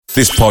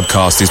This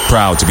podcast is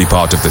proud to be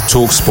part of the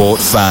TalkSport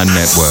Fan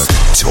Network.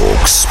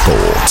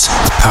 TalkSport.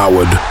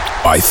 Powered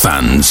by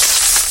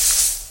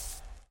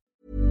fans.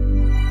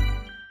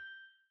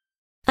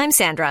 I'm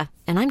Sandra,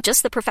 and I'm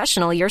just the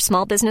professional your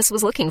small business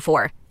was looking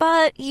for.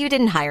 But you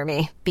didn't hire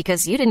me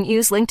because you didn't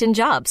use LinkedIn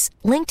Jobs.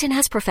 LinkedIn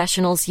has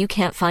professionals you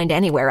can't find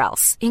anywhere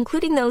else,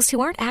 including those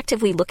who aren't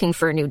actively looking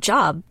for a new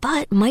job,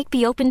 but might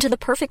be open to the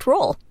perfect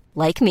role,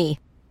 like me.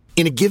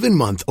 In a given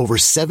month, over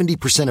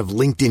 70% of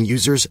LinkedIn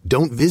users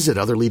don't visit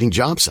other leading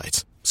job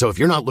sites. So if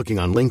you're not looking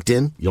on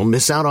LinkedIn, you'll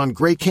miss out on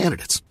great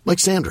candidates like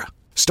Sandra.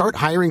 Start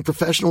hiring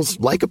professionals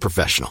like a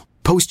professional.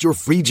 Post your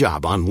free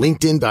job on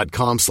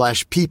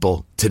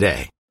linkedin.com/people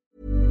today.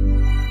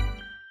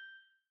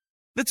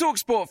 The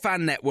TalkSport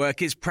Fan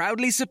Network is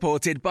proudly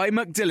supported by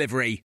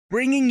McDelivery,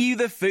 bringing you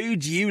the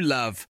food you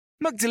love.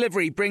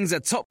 McDelivery brings a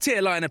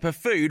top-tier lineup of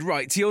food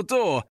right to your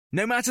door.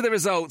 No matter the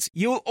result,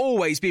 you'll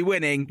always be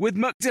winning with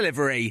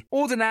McDelivery.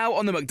 Order now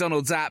on the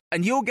McDonald's app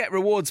and you'll get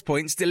rewards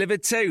points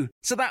delivered too.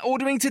 So that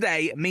ordering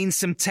today means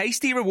some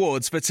tasty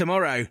rewards for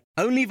tomorrow.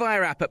 Only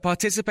via app at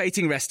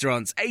participating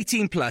restaurants.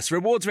 18 plus.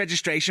 Rewards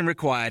registration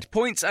required.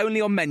 Points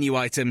only on menu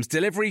items.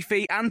 Delivery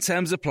fee and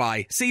terms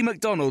apply. See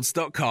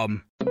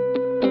mcdonalds.com.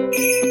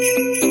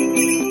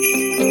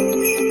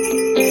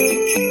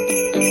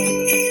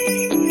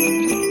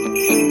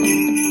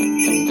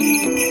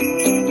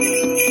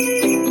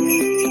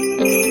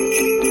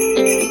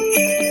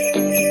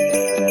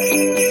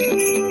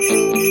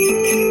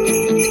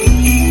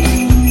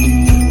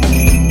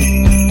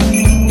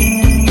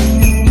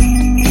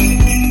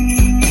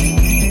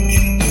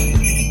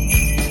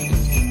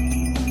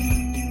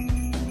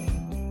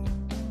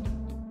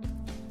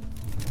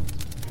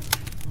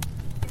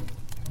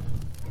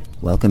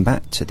 Welcome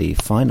back to the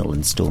final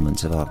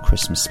instalment of our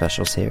Christmas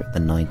specials here at the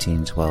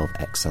 1912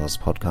 XIs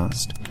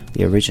podcast,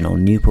 the original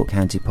Newport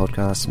County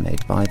podcast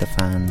made by the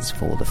fans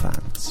for the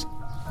fans.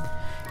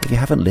 If you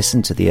haven't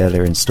listened to the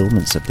earlier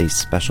instalments of these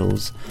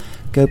specials,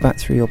 go back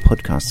through your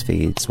podcast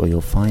feeds where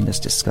you'll find us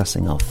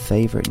discussing our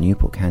favourite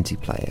Newport County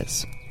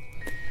players.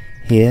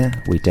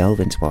 Here we delve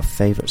into our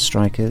favourite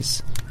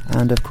strikers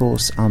and of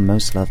course our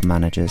most loved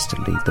managers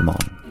to lead them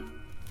on.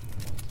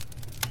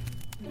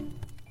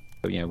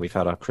 We've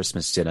had our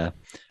Christmas dinner.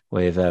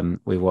 We've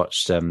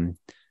watched the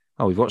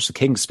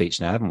King's Speech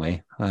now, haven't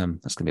we?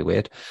 That's gonna be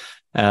weird.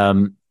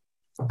 We're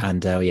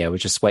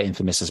just waiting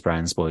for Mrs.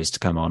 Brown's Boys to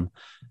come on.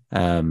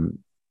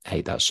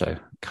 Hate that show.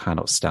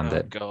 Cannot stand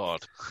it.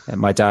 God.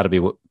 My dad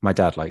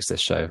likes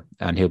this show,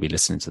 and he'll be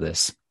listening to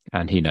this,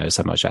 and he knows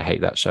how much I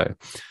hate that show.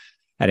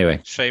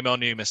 Anyway, shame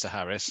on you, Mr.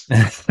 Harris.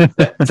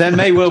 There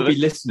may well be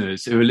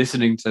listeners who are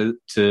listening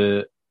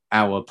to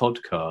our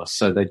podcast,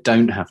 so they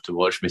don't have to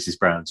watch Mrs.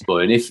 Brown's Boy.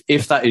 And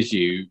if that is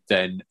you,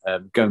 then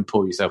go and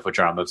pour yourself a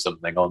dram of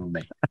something on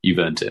me. You've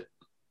earned it.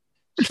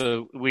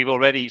 So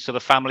the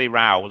family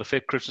row, the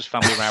fifth Christmas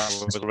family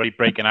row, was already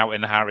breaking out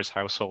in the Harris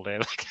household here.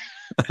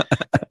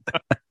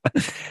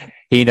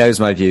 He knows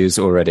my views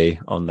already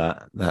on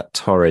that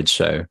torrid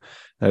show,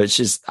 which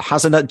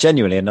has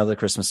genuinely another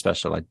Christmas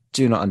special. I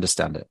do not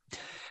understand it.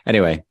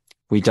 Anyway,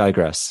 we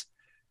digress.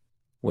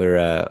 We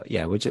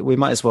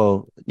might as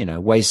well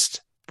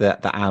waste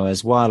the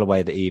hours, while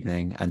away the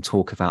evening, and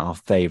talk about our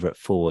favourite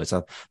forwards.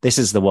 This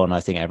is the one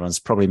I think everyone's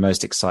probably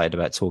most excited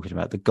about talking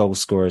about, the goal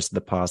scorers of the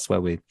past, where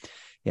we'll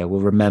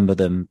remember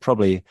them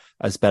probably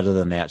as better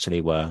than they actually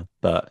were.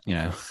 But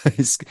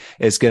it's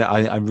good.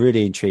 I'm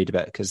really intrigued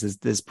about it because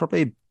there's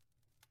probably,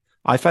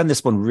 I found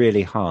this one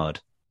really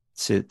hard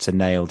to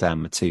nail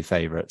down my two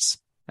favourites,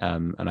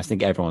 and I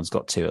think everyone's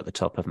got two at the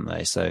top, haven't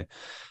they? So,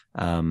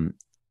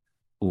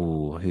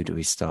 who do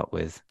we start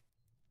with?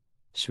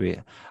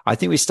 I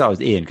think we start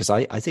with Ian, because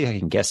I think I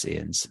can guess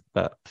Ian's.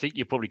 But I think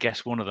you probably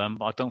guess one of them,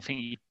 but I don't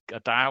think I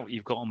doubt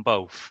you've got them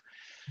both.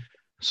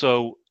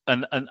 So,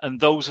 and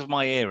those of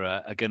my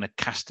era are going to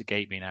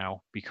castigate me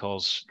now,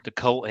 because the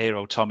cult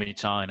hero Tommy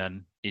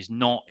Tynan is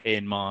not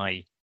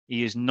my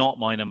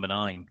number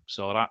 9.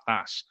 So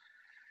that's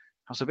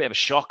a bit of a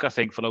shock, I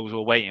think, for those who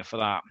are waiting for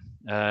that.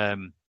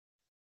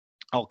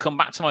 I'll come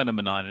back to my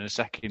number 9 in a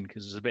second,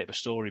 because there's a bit of a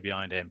story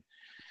behind him.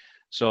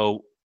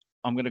 So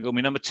I'm going to go my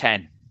number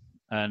 10.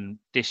 And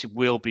this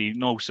will be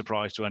no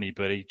surprise to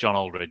anybody, John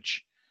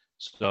Aldridge.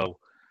 So,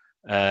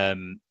 a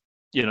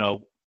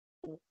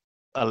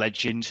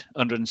legend,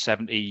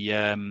 170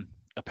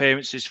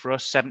 appearances for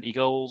us, 70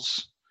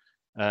 goals.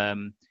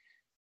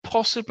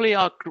 Possibly,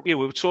 we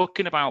were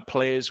talking about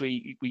players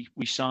we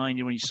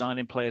signed, when you sign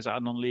in players out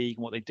of non-league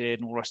and what they did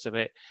and all the rest of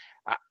it.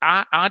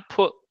 I'd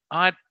put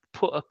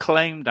a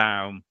claim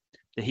down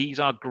that he's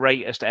our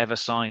greatest ever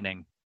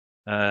signing.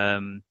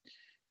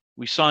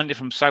 We signed it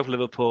from South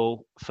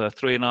Liverpool for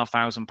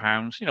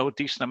 £3,500. A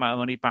decent amount of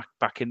money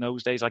back in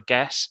those days, I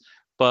guess.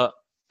 But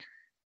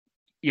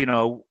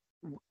look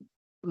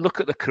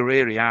at the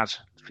career he had.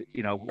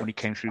 When he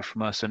came through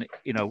from us, and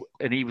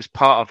he was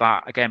part of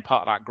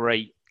that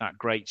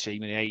great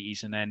team in the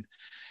 80s. And then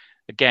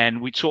again,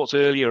 we talked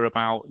earlier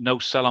about no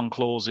sell-on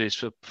clauses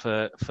for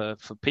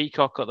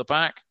Peacock at the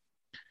back.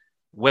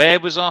 Where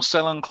was our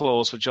sell-on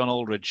clause for John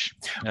Aldridge?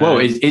 Well,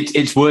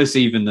 it's worse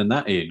even than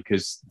that, Ian,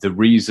 because the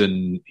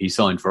reason he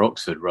signed for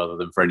Oxford rather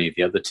than for any of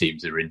the other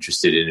teams that were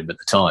interested in him at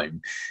the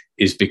time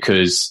is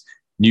because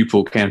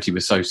Newport County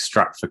was so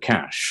strapped for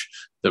cash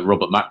that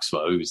Robert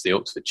Maxwell, who was the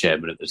Oxford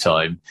chairman at the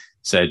time,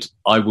 said,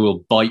 "I will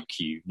bike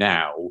you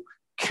now,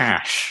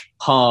 cash,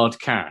 hard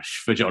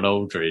cash for John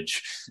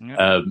Aldridge.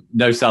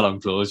 No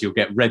sell-on clause. You'll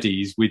get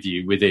readies with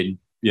you within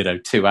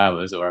 2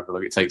 hours or however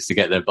long it takes to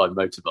get there by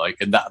motorbike."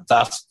 And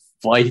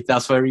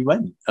that's where he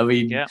went. I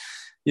mean,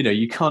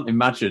 you can't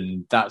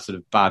imagine that sort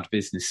of bad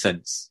business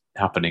sense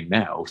happening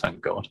now.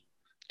 Thank God.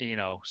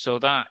 So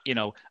that,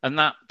 and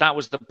that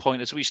was the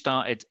point as we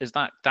started, as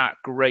that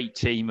great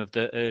team of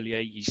the early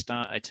 80s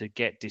started to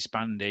get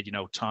disbanded.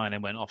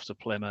 Tynan went off to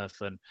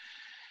Plymouth, and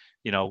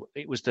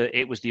it was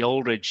the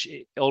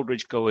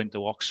Aldridge going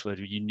to Oxford.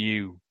 You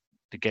knew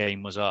the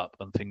game was up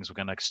and things were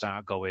going to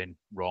start going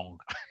wrong.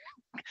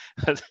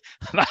 And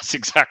that's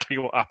exactly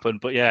what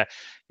happened. But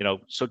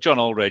so John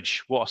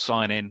Aldridge, what a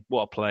signing,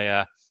 what a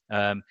player.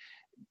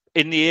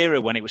 In the era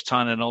when it was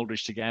Tynan and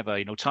Aldridge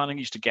together, Tynan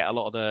used to get a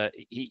lot of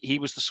he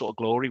was the sort of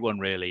glory one,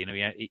 really.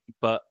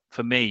 But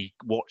for me,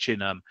 watching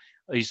them,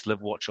 I used to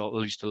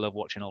love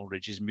watching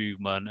Aldridge's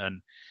movement,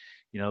 and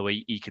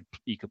he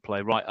could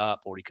play right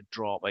up or he could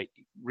drop.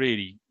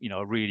 Really,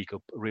 a really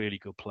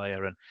good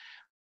player. And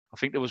I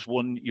think there was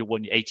one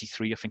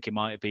 83, I think it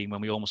might have been,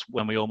 when we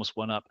almost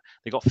won up.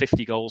 They got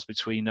 50 goals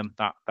between them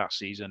that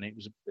season. It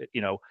was,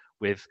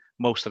 with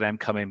most of them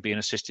being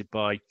assisted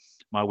by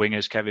my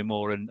wingers, Kevin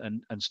Moore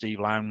and Steve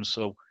Lowndes.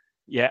 So,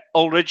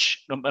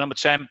 Aldridge, number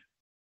 10.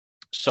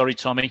 Sorry,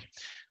 Tommy.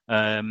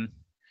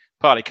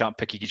 Partly can't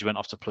pick you because you went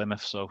off to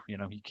Plymouth, so, you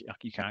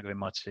can't go in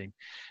my team.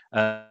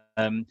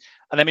 And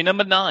then my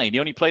number 9, he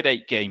only played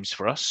 8 games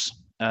for us.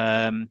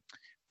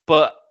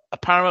 But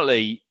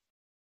apparently,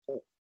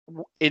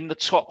 in the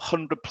top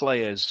 100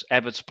 players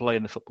ever to play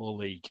in the Football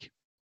League.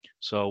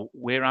 So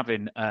we're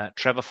having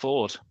Trevor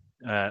Ford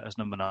as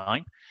number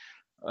 9,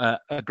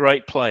 a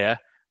great player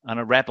and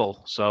a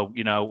rebel. So,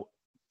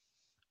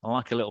 I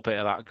like a little bit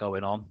of that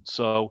going on.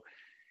 So,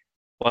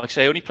 like I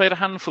say, I only played a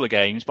handful of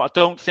games, but I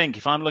don't think,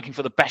 if I'm looking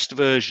for the best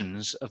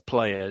versions of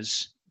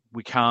players,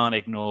 we can't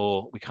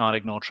ignore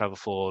Trevor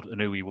Ford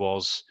and who he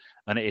was.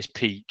 And at his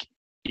peak,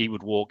 he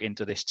would walk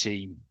into this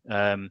team.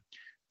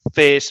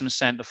 Fearsome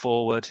centre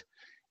forward.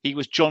 He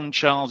was John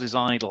Charles's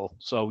idol.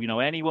 So,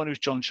 anyone who's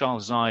John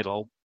Charles's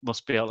idol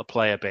must be able to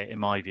play a bit, in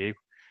my view.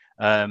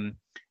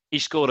 He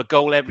scored a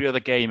goal every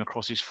other game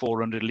across his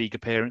 400 league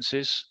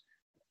appearances.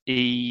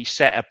 He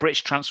set a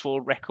British transfer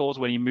record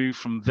when he moved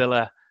from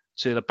Villa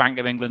to the Bank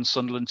of England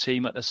Sunderland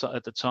team at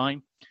the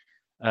time.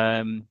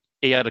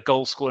 He had a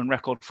goal scoring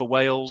record for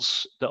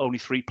Wales that only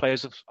 3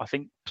 players have, I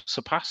think,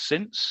 surpassed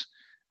since.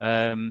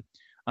 And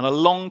a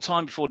long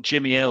time before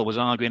Jimmy Hill was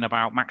arguing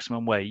about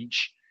maximum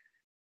wage,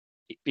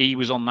 he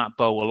was on that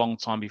bow a long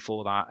time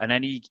before that. And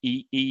then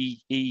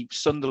he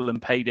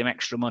Sunderland paid him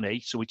extra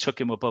money, so we took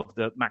him above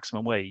the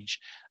maximum wage,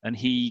 and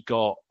he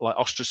got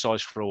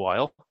ostracised for a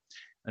while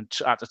and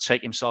had to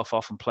take himself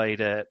off and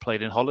played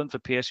in Holland for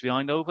PSV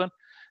Eindhoven.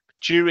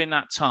 During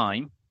that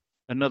time,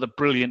 another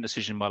brilliant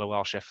decision by the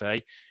Welsh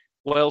FA.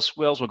 Wales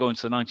were going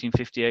to the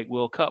 1958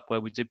 World Cup, where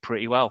we did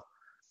pretty well.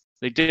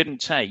 They didn't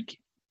take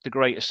the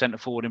greatest centre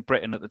forward in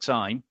Britain at the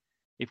time.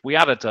 If we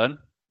had done,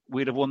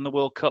 we'd have won the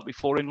World Cup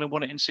before England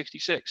won it in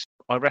 '66.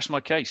 I rest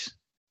my case.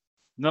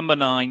 Number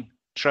 9,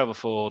 Trevor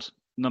Ford.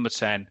 Number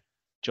 10,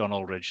 John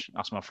Aldridge.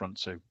 That's my front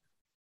 2.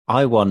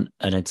 I want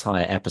an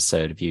entire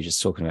episode of you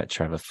just talking about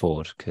Trevor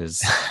Ford,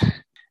 because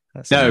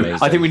no, amazing.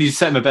 I think we need to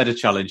set him a better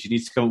challenge. He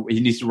needs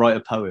to write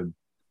a poem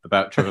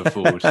about Trevor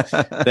Ford.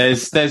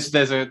 There's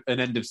an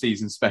end of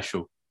season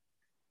special.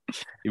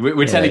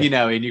 We're telling you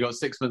now, Ian, you've got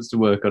 6 months to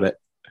work on it.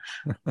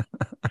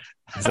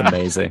 It's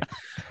amazing.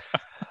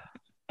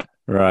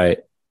 Right.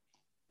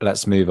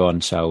 Let's move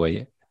on, shall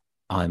we?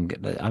 I'm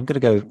gonna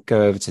go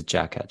over to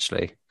Jack,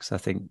 actually, because I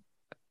think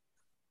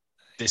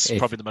this is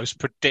probably the most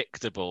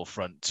predictable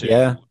front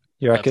 2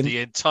 you reckon? of the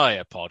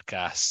entire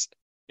podcast.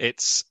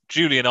 It's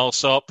Julian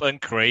Alsop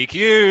and Craig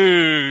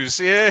Hughes.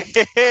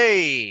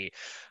 Yay!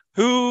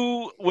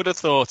 Who would have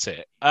thought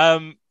it?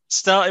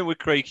 Starting with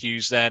Craig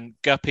Hughes, then,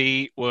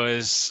 Guppy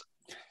was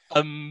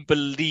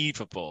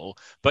unbelievable,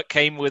 but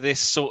came with this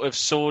sort of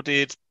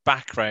sordid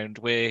background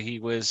where he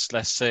was,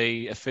 let's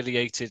say,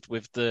 affiliated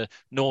with the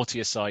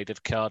naughtier side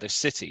of Cardiff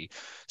City.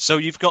 So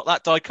you've got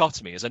that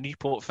dichotomy. As a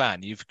Newport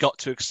fan, you've got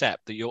to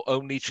accept that your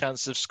only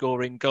chance of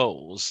scoring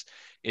goals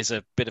is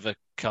a bit of a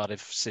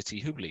Cardiff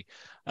City hoolie.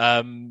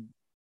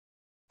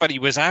 But he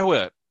was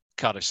our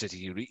Cardiff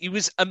City hoolie. He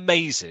was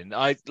amazing.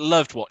 I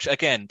loved watching.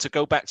 Again, to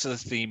go back to the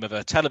theme of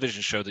a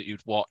television show that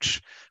you'd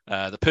watch,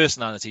 the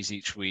personalities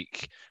each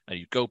week, and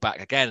you'd go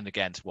back again and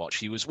again to watch.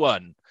 He was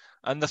one.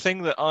 And the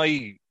thing that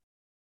I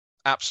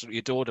absolutely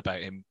adored about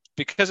him,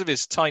 because of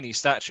his tiny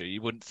stature,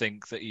 you wouldn't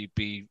think that he'd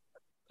be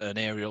an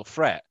aerial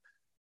threat.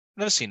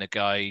 never seen a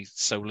guy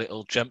so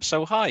little jump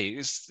so high.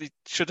 He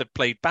should have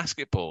played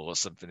basketball or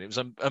something. It was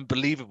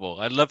unbelievable.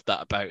 I loved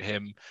that about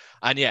him.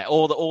 And yeah,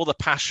 all the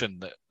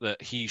passion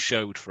that he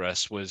showed for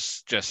us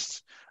was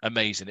just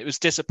amazing. It was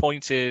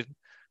disappointing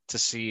to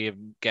see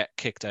him get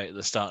kicked out of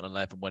the starting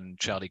 11 when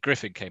Charlie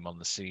Griffin came on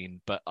the scene.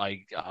 But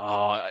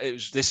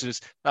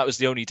that was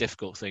the only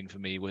difficult thing for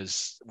me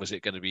was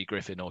it going to be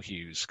Griffin or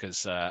Hughes?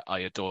 Because I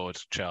adored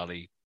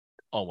Charlie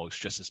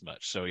almost just as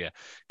much. So yeah,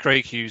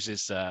 Craig Hughes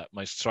is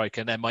my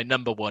striker. And then my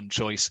number one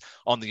choice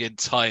on the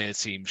entire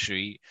team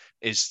sheet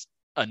is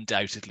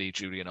undoubtedly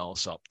Julian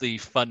Alsop, the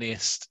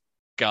funniest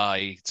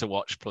guy to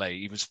watch play.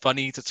 He was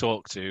funny to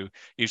talk to.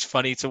 He was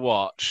funny to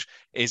watch.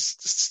 His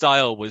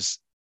style was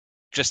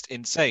just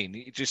insane.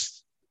 He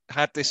just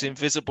had this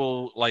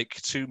invisible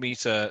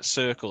 2-meter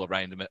circle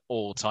around him at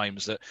all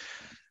times that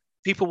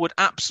people would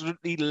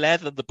absolutely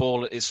leather the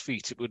ball at his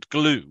feet. It would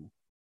glue.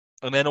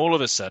 And then all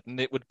of a sudden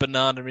it would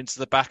banana into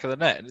the back of the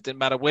net. And it didn't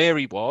matter where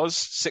he was,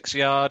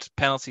 6-yard,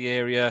 penalty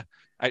area,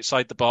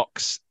 outside the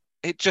box.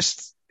 The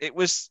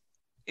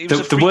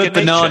word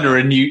banana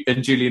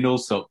and Julian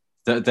Alsop,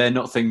 they're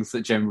not things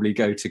that generally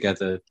go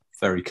together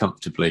very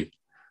comfortably.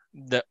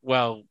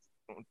 Well,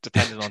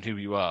 depending on who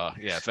you are,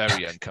 yeah,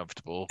 very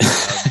uncomfortable.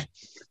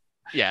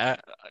 Yeah,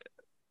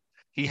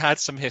 he had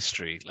some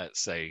history,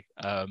 let's say.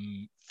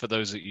 For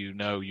those that you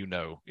know.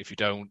 If you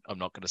don't, I'm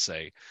not going to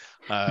say.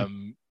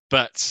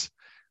 But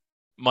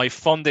my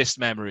fondest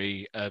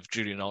memory of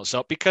Julian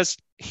Alsop, because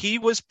he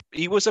was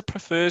a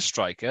preferred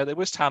striker. There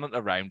was talent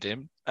around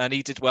him, and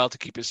he did well to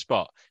keep his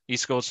spot. He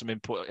scored some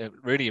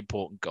really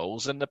important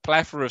goals, and the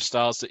plethora of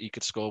stars that he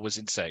could score was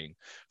insane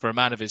for a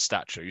man of his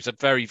stature. He's a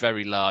very,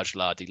 very large,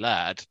 lardy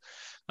lad.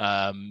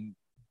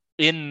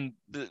 In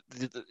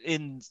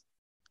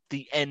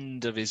the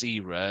end of his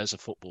era as a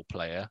football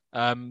player.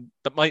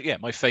 But one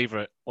of my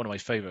favourite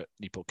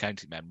Newport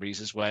County memories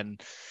is when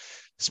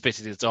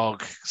Spitty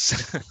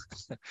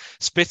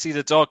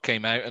the dog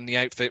came out and the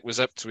outfit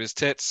was up to his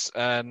tits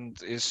and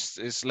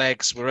his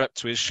legs were up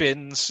to his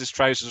shins, his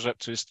trousers were up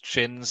to his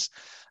shins,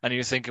 and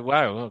you're thinking,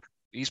 wow,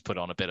 he's put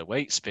on a bit of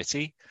weight,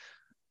 Spitty.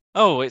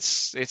 Oh,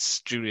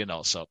 it's Julian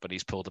Alsop, and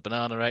he's pulled a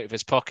banana out of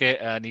his pocket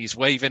and he's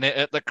waving it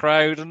at the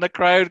crowd, and the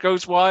crowd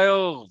goes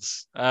wild.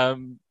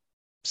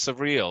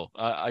 Surreal.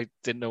 I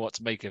didn't know what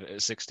to make of it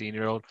as a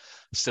 16-year-old.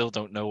 Still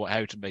don't know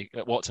what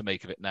to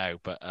make of it now.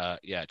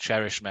 But yeah,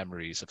 cherished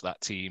memories of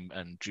that team,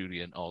 and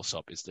Julian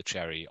Alsop is the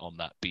cherry on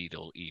that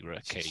Beadle era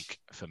cake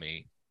for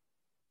me.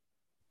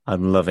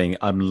 I'm loving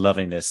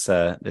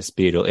this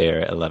Beadle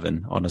era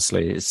 11.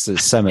 Honestly, it's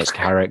so much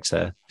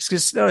character.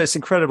 It's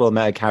incredible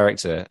amount of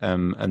character.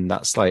 And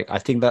that's I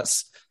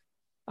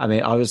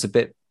was a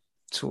bit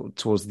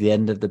towards the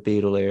end of the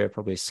Beadle era,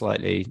 probably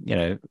slightly,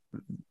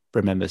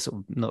 remember sort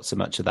of not so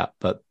much of that,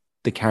 but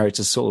the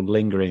characters sort of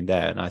lingering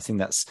there. And I think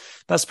that's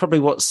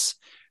probably what's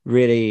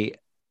really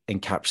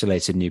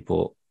encapsulated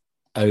Newport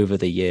over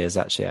the years.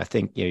 Actually, I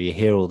think you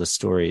hear all the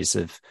stories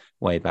of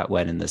way back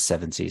when in the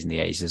 70s and the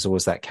 80s. There's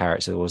always that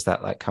character, always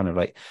that kind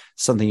of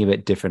something a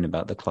bit different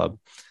about the club.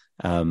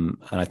 And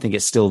I think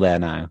it's still there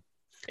now.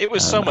 It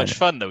was so much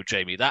fun though,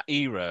 Jamie. That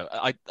era,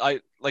 I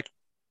like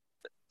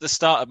the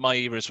start of my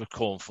eras with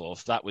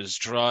Cornforth. That was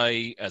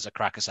dry as a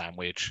cracker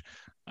sandwich.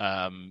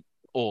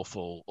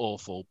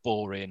 Awful,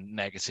 boring,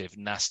 negative,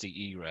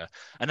 nasty era.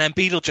 And then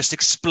Beadle just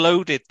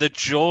exploded the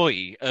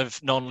joy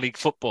of non-league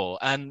football.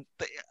 And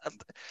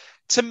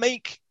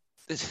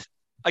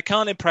I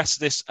can't impress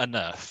this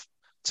enough,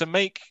 to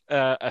make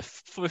a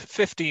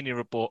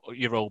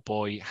 15-year-old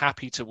boy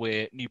happy to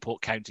wear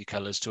Newport County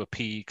colours to a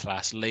PE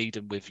class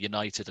laden with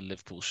United and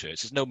Liverpool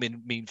shirts is no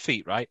mean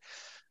feat, right?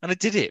 And I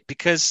did it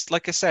because,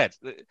 like I said,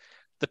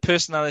 the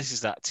personalities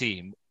of that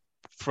team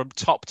from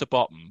top to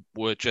bottom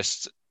were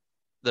just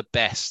the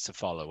best to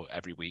follow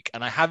every week.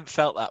 And I haven't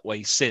felt that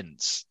way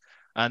since.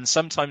 And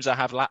sometimes I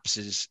have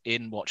lapses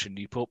in watching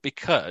Newport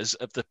because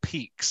of the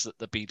peaks that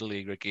the Beadle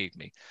era gave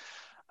me.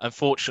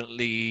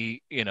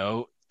 Unfortunately,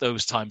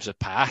 those times have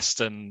passed,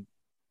 and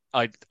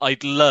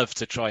I'd love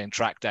to try and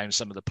track down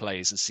some of the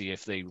players and see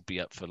if they would be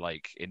up for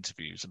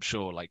interviews.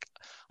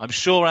 I'm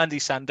sure Andy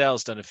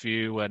Sandel's done a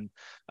few, and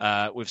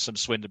with some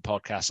Swindon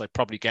podcasts, I'd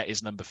probably get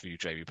his number for you,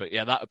 Jamie. But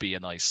yeah, that would be a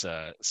nice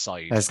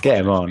side. Let's get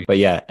him on. But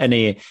yeah,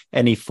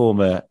 any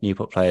former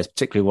Newport players,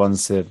 particularly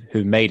ones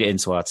who made it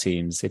into our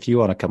teams, if you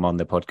want to come on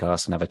the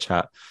podcast and have a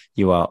chat,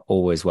 you are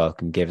always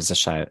welcome. Give us a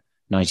shout.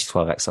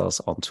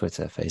 9012XLs on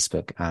Twitter,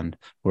 Facebook, and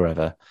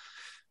wherever.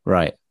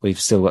 Right, we've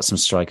still got some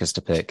strikers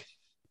to pick.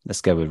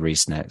 Let's go with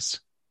Reese next.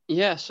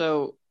 Yeah,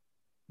 so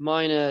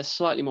mine are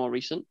slightly more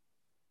recent.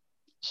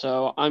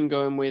 So I'm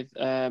going with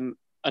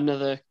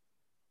another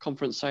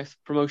Conference South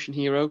promotion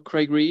hero,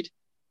 Craig Reid.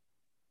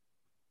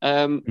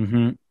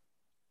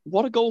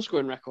 What a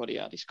goal-scoring record he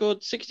had. He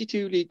scored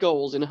 62 league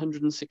goals in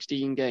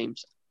 116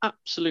 games.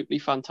 Absolutely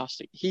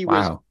fantastic. He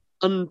was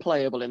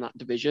unplayable in that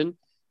division.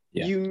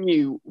 Yeah. You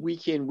knew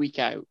week in, week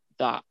out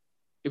that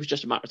it was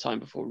just a matter of time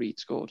before Reid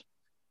scored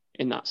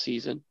in that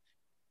season.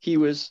 He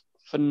was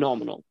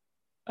phenomenal.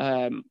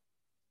 The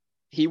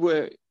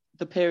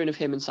the pairing of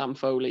him and Sam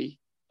Foley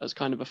as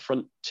kind of a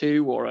front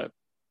two or a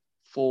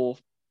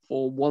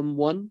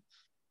 4-4-1-1.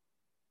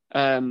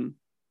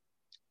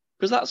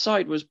 Because that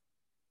side was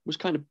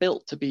kind of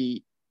built to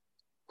be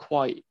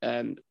quite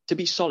to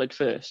be solid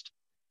first,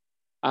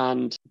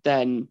 and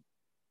then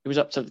it was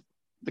up to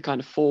the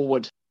kind of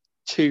forward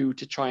two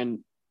to try and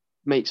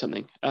make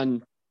something.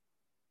 And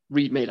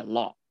Reed made a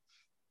lot.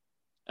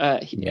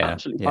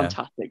 Absolutely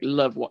fantastic.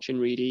 Love watching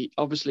Reedy.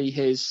 Obviously,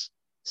 his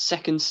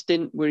second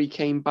stint where he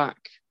came back,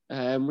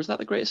 was that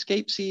the Great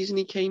Escape season?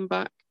 He came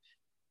back,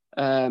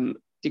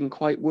 didn't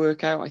quite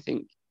work out. I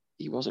think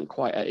he wasn't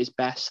quite at his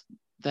best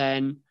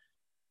then.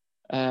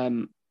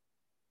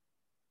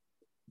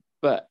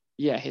 But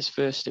yeah, his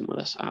first stint with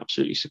us,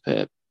 absolutely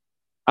superb.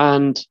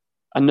 And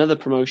another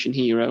promotion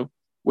hero,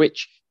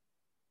 which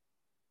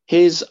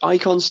his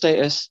icon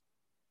status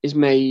is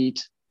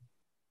made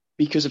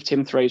because of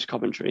Tim Thrave's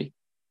commentary,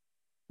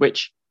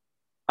 which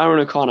Aaron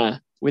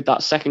O'Connor with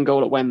that second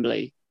goal at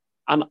Wembley.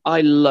 And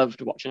I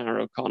loved watching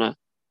Aaron O'Connor,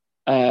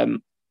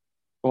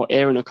 or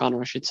Aaron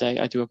O'Connor, I should say.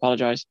 I do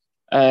apologise.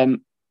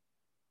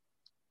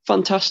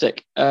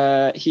 Fantastic.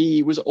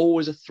 He was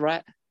always a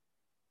threat.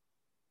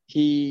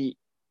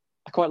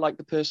 I quite like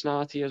the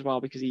personality as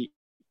well, because he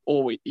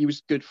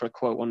was good for a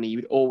quote, wasn't he? He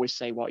would always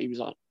say what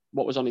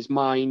was on his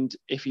mind.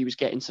 If he was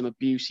getting some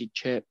abuse, he'd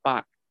chirp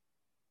back.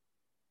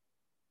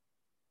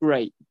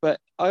 Great.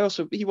 But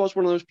he was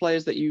one of those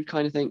players that you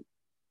kind of think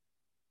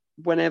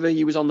whenever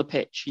he was on the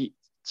pitch,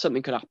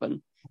 something could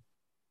happen.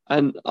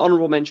 And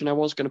honourable mention, I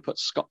was going to put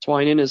Scott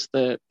Twine in as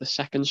the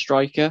second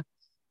striker,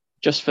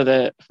 just for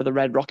the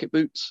red rocket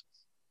boots.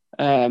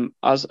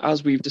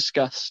 As we've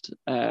discussed,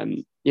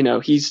 he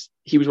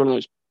was one of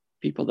those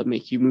people that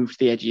make you move to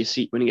the edge of your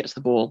seat when he gets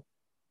the ball.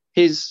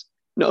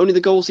 Not only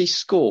the goals he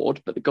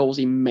scored, but the goals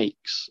he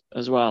makes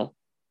as well.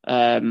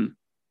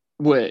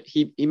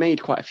 He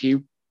made quite a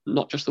few,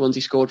 not just the ones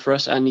he scored for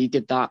us, and he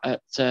did that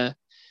at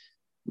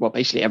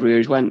basically everywhere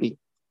he went.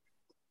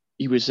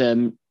 He was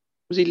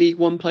he League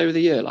One Player of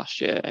the Year last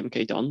year,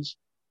 MK Dons?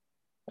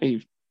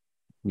 He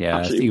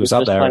was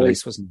up there at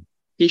least, wasn't he?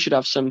 He should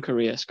have some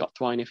career, Scott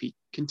Twine, if he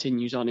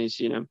continues on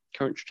his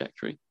current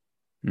trajectory.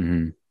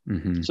 Mm-hmm.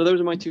 Mm-hmm. So those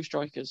are my two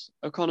strikers.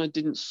 O'Connor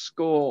didn't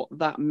score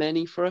that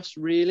many for us,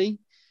 really.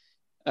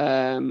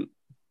 I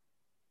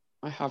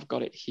have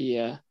got it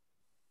here.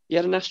 He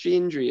had a nasty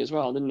injury as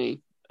well, didn't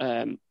he?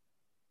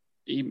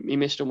 He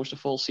missed almost a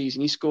full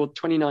season. He scored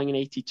 29 and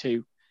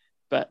 82,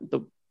 but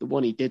the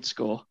one he did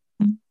score,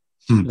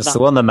 that's the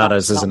one that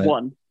matters, isn't it?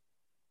 One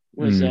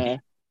was.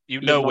 You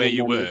know where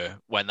you were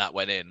when that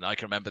went in. I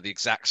can remember the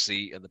exact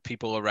seat and the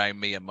people around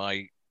me, and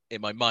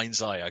in my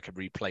mind's eye, I could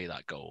replay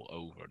that goal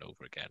over and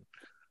over again.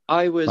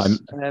 I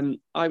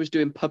was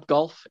doing pub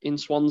golf in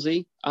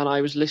Swansea, and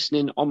I was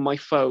listening on my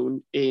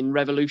phone in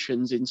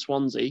Revolutions in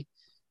Swansea,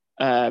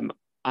 and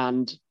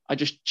I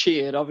just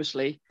cheered,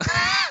 obviously,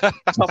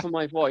 top of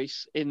my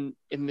voice in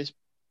this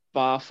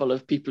bar full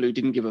of people who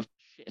didn't give a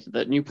shit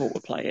that Newport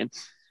were playing.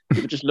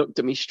 People just looked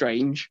at me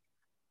strange.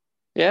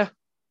 Yeah.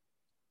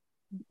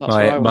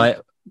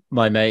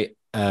 My mate,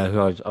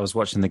 who I was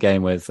watching the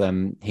game with,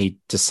 he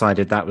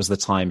decided that was the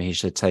time he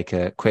should take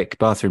a quick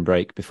bathroom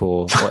break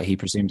before what he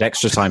presumed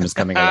extra time was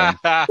coming along.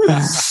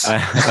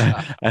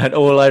 And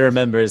all I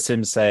remember is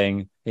him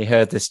saying he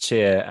heard this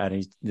cheer,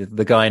 and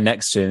the guy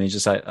next to him, he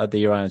just at the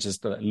Uruguayan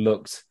just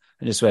looked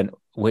and just went,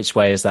 "Which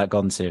way has that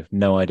gone to?"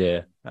 No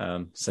idea.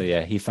 So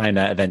yeah, he found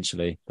out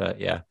eventually, but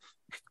yeah.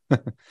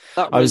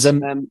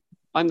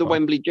 I'm the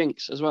Wembley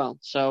jinx as well,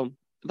 so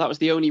that was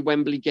the only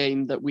Wembley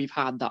game that we've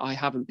had that I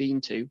haven't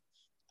been to.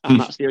 And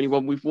that's the only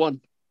one we've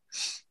won.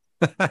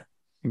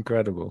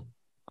 Incredible.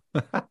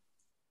 So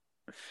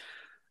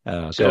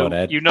go on,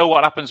 Ed. You know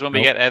what happens when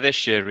we get there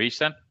this year, Reece,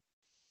 then?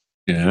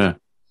 Yeah.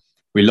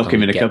 We lock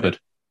him in a cupboard.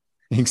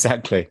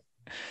 Exactly.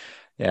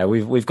 Yeah,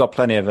 we've got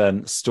plenty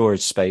of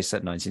storage space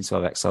at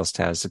 1912 XL's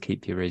Towers to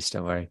keep you, Reece,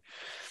 don't worry.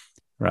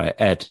 Right,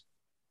 Ed,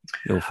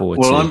 you're forward.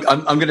 Well,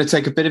 I'm going to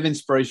take a bit of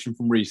inspiration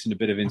from Reece and a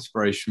bit of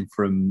inspiration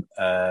from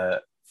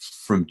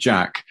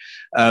Jack.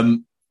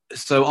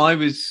 So I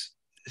was...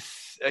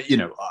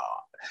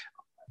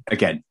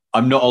 again,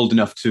 I'm not old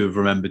enough to have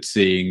remembered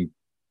seeing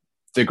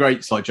the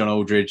greats like John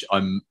Aldridge.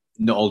 I'm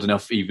not old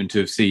enough even to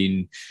have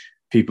seen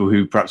people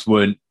who perhaps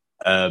weren't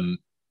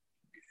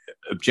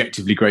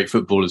objectively great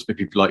footballers, but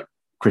people like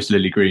Chris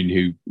Lilly-Green,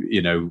 who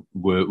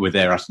were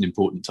there at an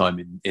important time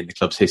in the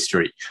club's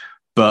history.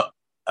 But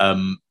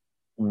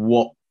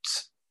what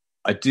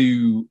I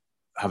do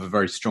have a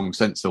very strong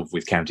sense of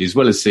with County, as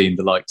well as seeing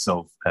the likes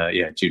of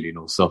Julian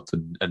Allsop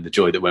and the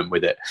joy that went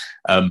with it,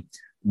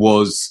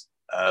 was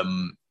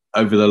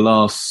over the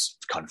last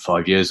kind of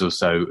 5 years or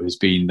so has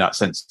been that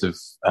sense of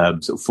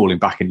sort of falling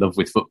back in love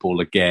with football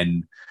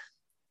again,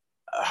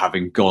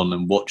 having gone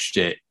and watched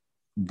it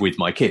with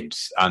my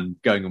kids, and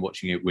going and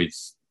watching it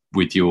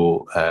with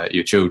your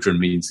children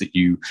means that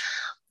you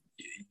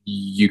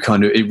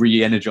kind of, it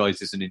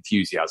re-energizes an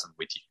enthusiasm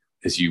with you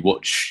as you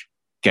watch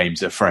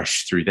games are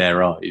fresh through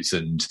their eyes,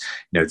 and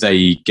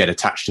they get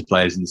attached to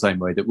players in the same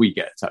way that we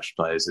get attached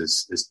to players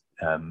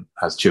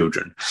as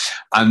children.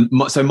 And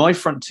so my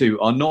front two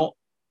are not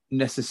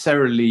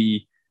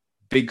necessarily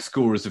big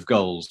scorers of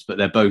goals, but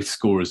they're both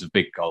scorers of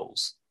big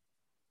goals,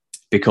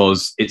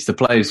 because it's the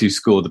players who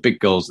score the big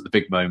goals at the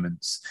big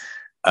moments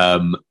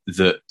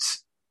that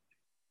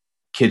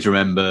kids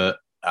remember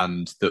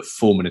and that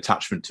form an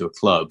attachment to a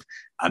club.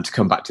 And to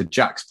come back to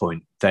Jack's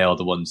point, they are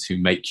the ones who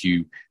make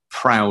you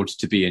proud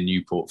to be a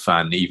Newport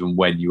fan, even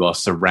when you are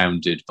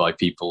surrounded by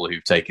people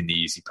who've taken the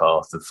easy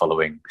path of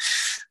following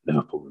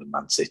Liverpool and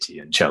Man City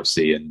and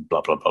Chelsea and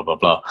blah, blah, blah, blah,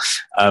 blah.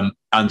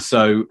 And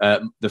so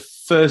the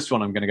first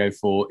one I'm going to go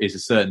for is a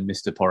certain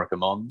Mr.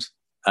 Porricomond,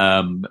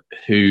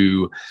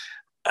 who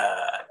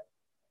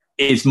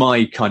is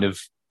my kind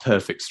of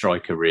perfect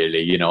striker,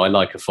 really. I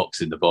like a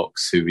fox in the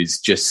box who is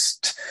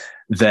just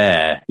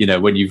there.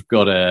 When you've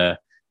got a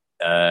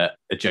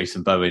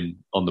Jason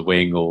Bowen on the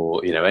wing,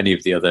 or any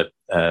of the other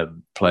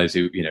players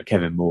who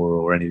Kevin Moore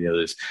or any of the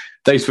others,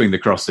 they swing the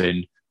cross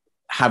in.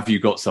 Have you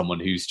got someone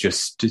who's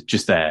just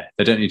there?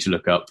 They don't need to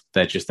look up.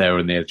 They're just there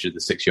on the edge of the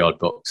 6-yard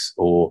box,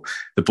 or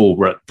the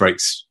ball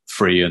breaks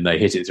free and they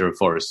hit it through a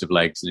forest of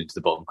legs and into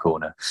the bottom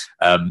corner.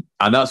 And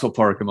that's what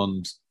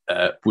Porricomond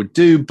would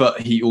do,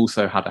 but he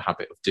also had a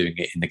habit of doing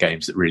it in the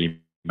games that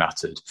really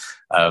mattered.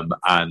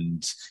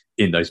 And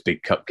in those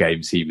big cup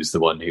games, he was the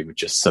one who would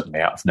just suddenly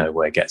out of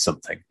nowhere get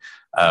something.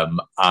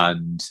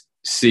 And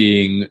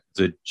seeing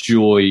the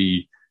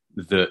joy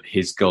that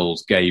his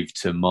goals gave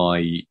to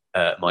my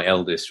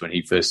eldest when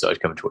he first started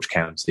coming to watch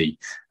County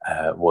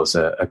was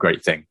a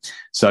great thing.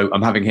 So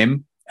I'm having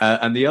him.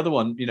 And the other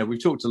one,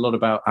 we've talked a lot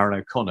about Aaron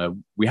O'Connor.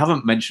 We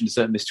haven't mentioned a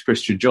certain Mr.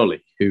 Christian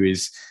Jolly, who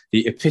is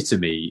the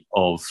epitome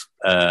of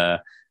a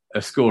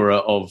scorer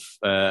of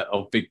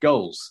big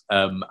goals.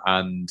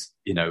 And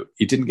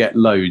he didn't get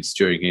loads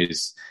during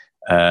his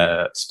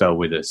spell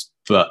with us,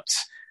 but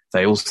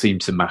they all seem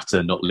to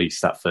matter, not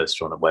least that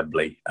first one at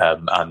Wembley.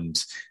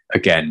 And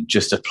again,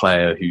 just a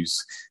player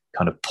whose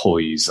kind of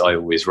poise I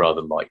always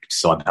rather liked,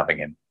 so I'm having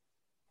him.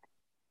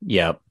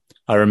 Yeah,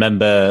 I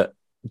remember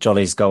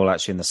Jolly's goal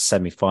actually in the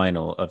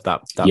semi-final of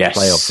that yes.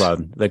 playoff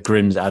run.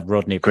 The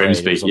Rodney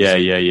Grimsby,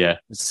 yeah.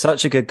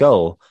 Such a good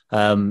goal.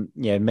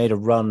 Made a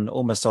run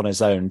almost on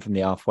his own from the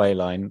halfway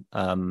line,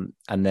 and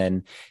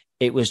then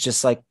it was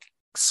just like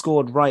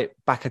scored right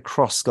back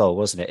across goal,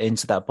 wasn't it,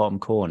 into that bottom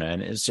corner,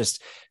 and it was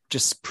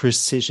just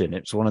precision.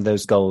 It was one of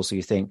those goals where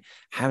you think,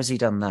 how has he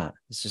done that?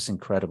 It's just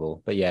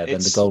incredible. But yeah,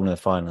 then the goal in the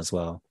final as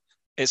well.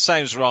 It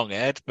sounds wrong,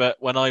 Ed, but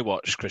when I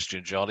watched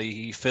Christian Jolly,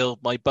 he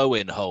filled my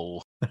Bowen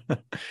hole.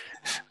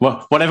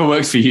 Well, whatever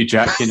works for you,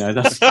 Jack.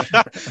 That's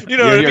you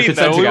know what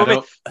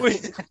I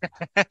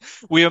mean.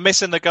 We were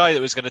missing the guy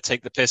that was going to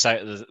take the piss out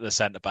of the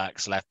centre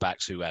backs, left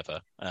backs, whoever,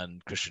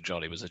 and Christian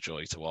Jolly was a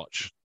joy to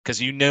watch because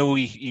you knew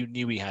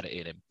he had it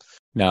in him.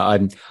 No,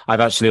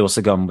 I've actually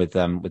also gone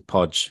with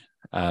Podge.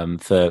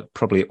 For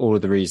probably all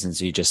of the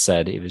reasons you just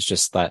said. It was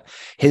just that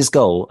his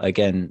goal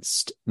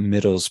against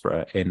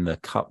Middlesbrough in the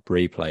cup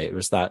replay, it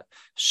was that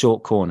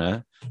short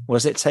corner.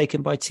 Was it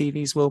taken by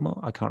TV's Wilmot?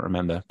 I can't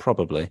remember.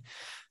 Probably.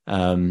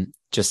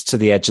 Just to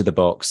the edge of the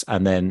box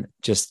and then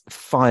just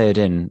fired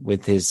in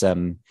with his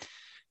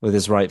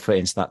right foot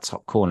into that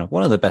top corner.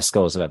 One of the best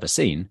goals I've ever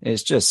seen.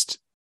 It's just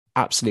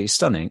absolutely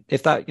stunning.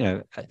 If that,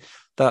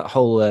 that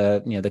whole,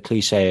 the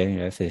cliche,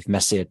 if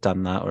Messi had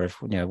done that, or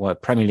if, what a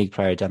Premier League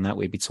player had done that,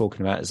 we'd be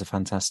talking about it as a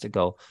fantastic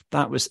goal.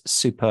 That was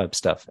superb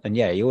stuff. And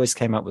yeah, he always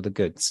came up with the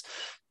goods.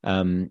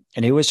 And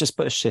he always just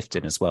put a shift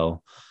in as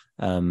well.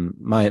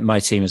 My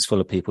team is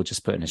full of people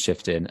just putting a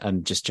shift in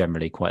and just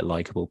generally quite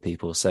likable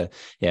people. So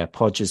yeah,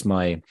 Podge is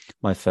my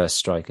first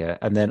striker.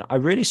 And then I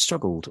really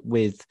struggled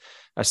with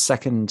a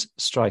second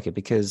striker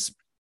because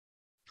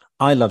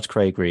I loved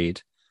Craig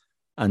Reed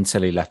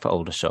until he left for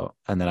Aldershot.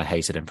 And then I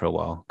hated him for a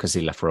while because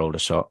he left for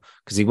Aldershot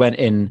because he went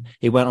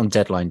on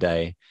deadline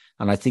day.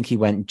 And I think he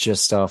went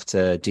just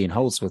after Dean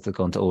Holdsworth had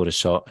gone to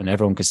Aldershot and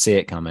everyone could see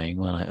it coming.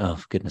 We're like, oh,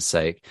 for goodness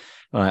sake.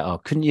 We're like, oh,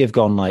 couldn't you have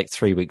gone like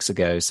 3 weeks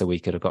ago so we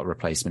could have got a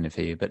replacement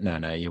for you? But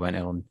no, you went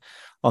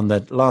on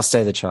the last day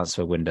of the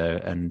transfer window.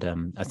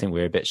 And I think we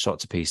were a bit shot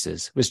to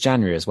pieces. It was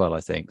January as well,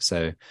 I think.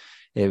 So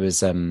it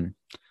was, I don't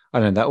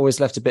know, that always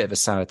left a bit of a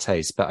sour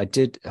taste, but I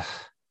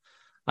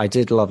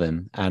did love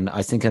him. And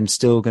I think I'm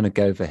still going to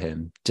go for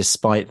him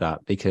despite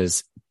that,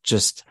 because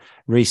just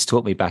Reece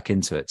talked me back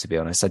into it, to be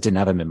honest. I didn't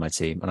have him in my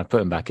team and I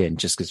put him back in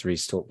just because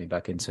Reece talked me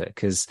back into it.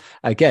 Because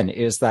again,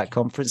 it was that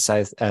Conference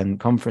South and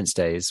Conference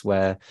days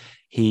where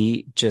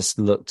he just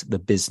looked the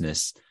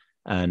business.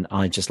 And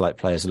I just like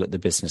players who look the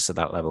business at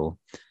that level.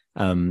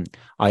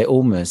 I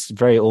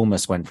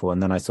almost went for,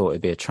 and then I thought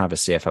it'd be a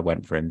travesty if I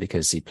went for him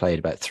because he played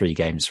about 3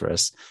 games for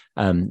us.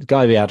 The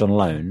guy we had on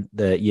loan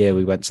the year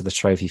we went to the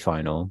trophy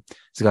final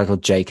is a guy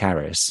called Jake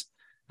Harris.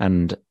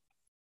 And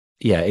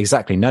yeah,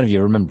 exactly. None of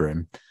you remember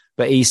him,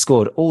 but he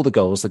scored all the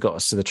goals that got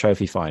us to the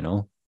trophy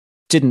final.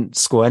 Didn't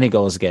score any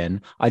goals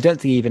again. I don't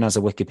think he even has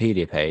a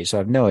Wikipedia page, so I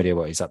have no idea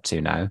what he's up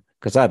to now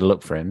because I had a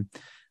look for him.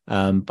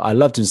 But I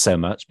loved him so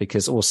much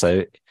because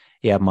also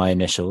he had my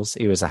initials.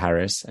 He was a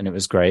Harris, and it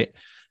was great.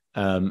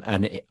 I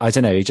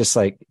don't know, he just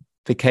like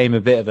became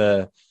a bit of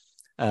a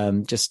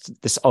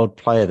just this odd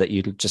player that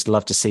you'd just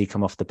love to see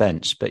come off the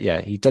bench. But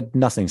yeah, he did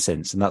nothing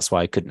since, and that's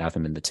why I couldn't have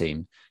him in the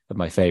team of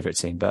my favourite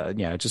team. But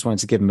yeah, I just wanted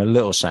to give him a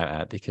little shout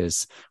out,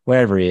 because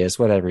wherever he is,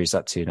 whatever he's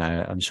up to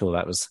now, I'm sure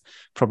that was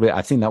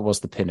I think that was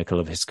the pinnacle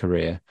of his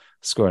career,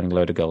 scoring a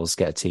load of goals,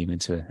 get a team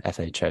into a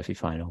FA Trophy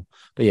final.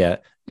 But yeah,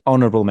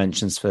 honourable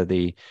mentions for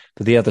the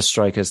other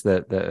strikers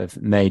that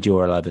have made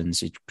your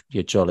 11s,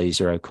 your Jollies,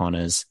 your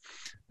O'Connors.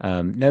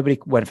 Nobody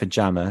went for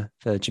Jammer,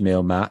 for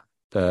Jamil Matt,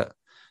 but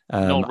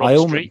no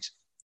Rob Street.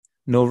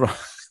 No.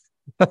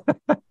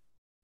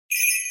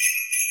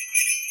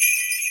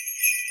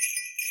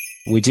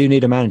 We do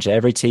need a manager.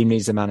 Every team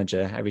needs a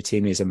manager. Every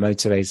team needs a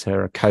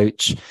motivator, a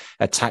coach,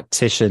 a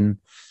tactician,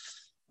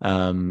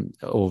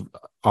 or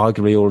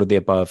arguably all of the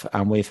above.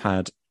 And we've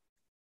had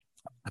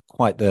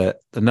quite the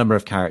number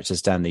of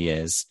characters down the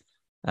years.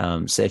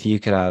 So if you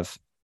could have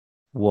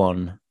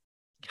one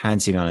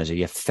county manager,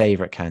 your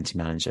favourite county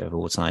manager of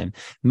all time,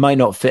 might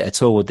not fit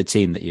at all with the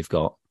team that you've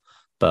got,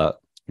 but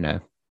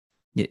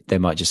they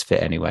might just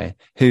fit anyway.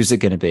 Who's it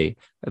going to be?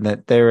 And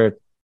there are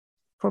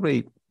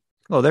probably,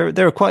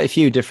 there are quite a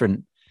few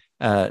different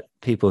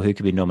people who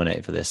could be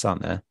nominated for this,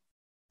 aren't there?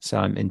 So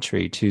I'm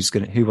intrigued.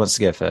 Who wants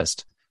to go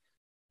first?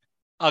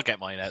 I'll get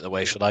mine out of the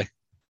way, should I?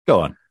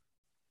 Go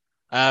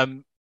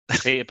on.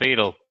 Peter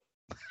Beadle.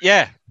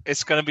 Yeah,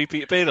 it's going to be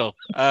Peter Beadle.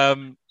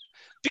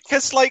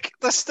 Because like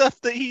the stuff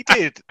that he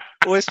did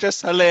was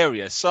just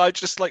hilarious. So I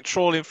just like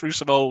trawling through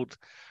some old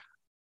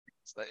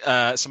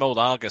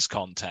Argus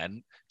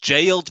content.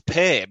 Jailed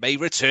pair may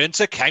return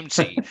to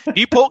county.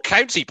 Newport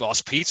County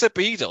boss Peter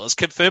Beadle has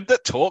confirmed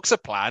that talks are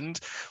planned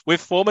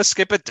with former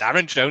skipper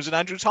Darren Jones and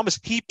Andrew Thomas.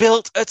 He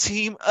built a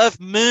team of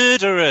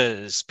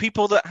murderers,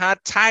 people that had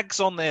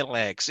tags on their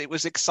legs. It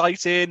was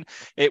exciting.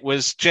 It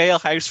was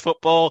jailhouse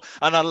football,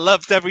 and I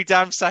loved every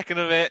damn second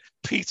of it.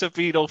 Peter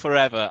Beadle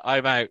forever.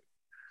 I'm out.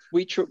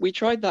 We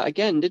tried that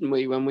again, didn't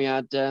we, when we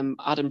had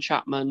Adam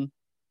Chapman,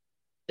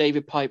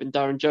 David Pipe and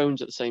Darren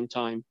Jones at the same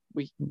time.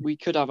 We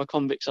could have a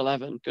Convicts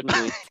 11, couldn't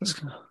we?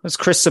 Was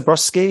Chris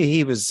Zabrowski?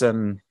 He was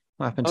what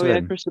happened to him? Oh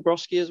yeah, Chris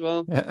Zabrowski as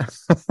well. Yeah.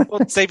 Well,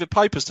 David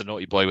Piper's the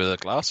naughty boy with a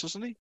glass,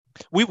 wasn't he?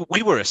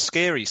 We were a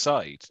scary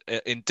side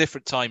in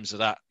different times of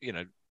that. You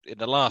know, in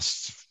the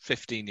last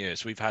 15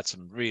 years, we've had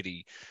some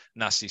really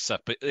nasty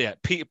stuff. But yeah,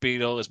 Peter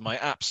Beadle is my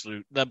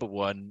absolute number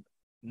one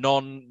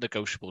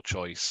non-negotiable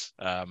choice.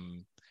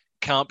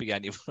 Can't be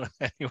anyone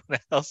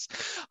else.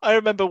 I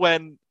remember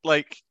when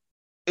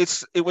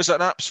it was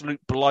an absolute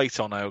blight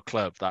on our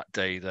club that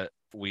day that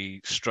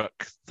we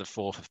struck the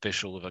fourth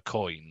official with a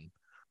coin,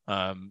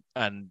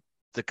 and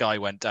the guy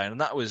went down,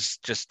 and that was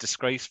just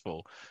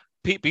disgraceful.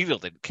 Pete Beadle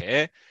didn't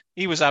care.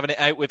 He was having it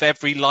out with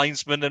every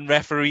linesman and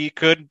referee he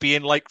could,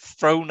 being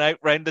thrown out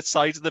round the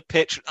sides of the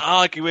pitch,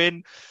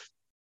 arguing,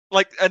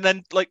 and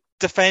then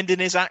defending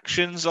his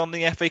actions on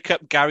the FA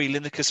Cup. Gary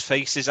Lineker's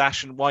face is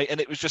ash and white,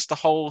 and it was just the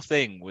whole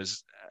thing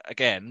was,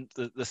 again,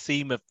 the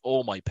theme of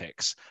all my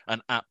picks,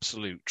 an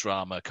absolute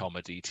drama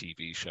comedy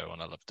TV show,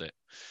 and I loved it.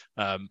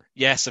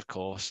 Yes, of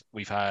course,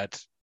 we've had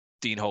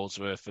Dean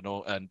Holdsworth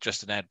and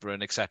Justin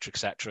Edborough,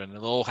 etc., and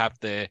they'll all have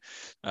their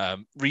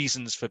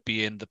reasons for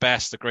being the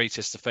best, the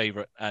greatest, the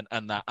favourite,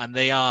 and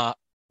they are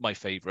my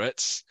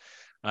favourites.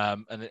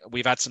 And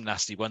we've had some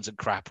nasty ones and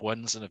crap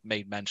ones, and have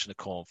made mention of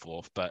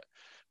Cornforth, but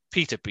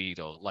Peter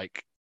Beadle,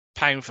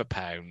 pound for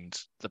pound,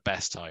 the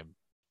best time.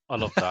 I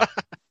love that.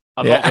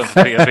 I love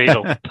Peter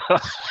Beadle.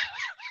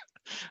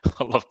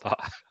 I love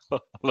that. I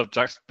love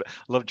Jack's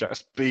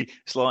B.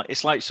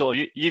 It's like sort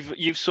of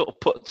you've sort of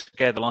put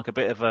together a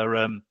bit of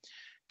a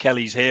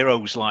Kelly's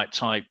Heroes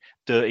type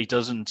Dirty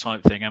Dozen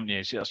type thing, haven't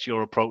you? So that's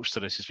your approach to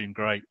this. Has been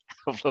great.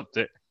 I've loved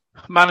it.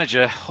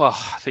 Manager, well,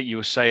 I think you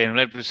were saying, and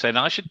everybody was saying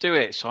I should do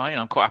it, so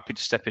I'm quite happy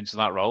to step into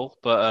that role.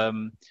 But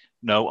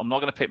no, I'm not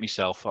going to pick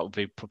myself. That would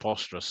be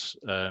preposterous.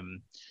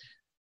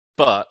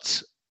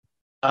 But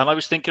and I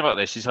was thinking about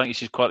this. I think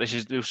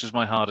this is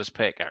my hardest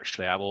pick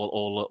actually. I have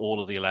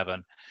all of the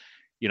 11.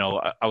 You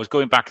know, I was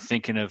going back and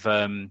thinking of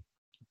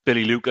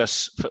Billy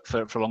Lucas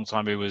for a long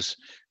time. Who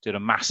did a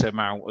massive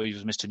amount. He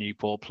was Mr.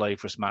 Newport, played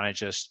for us,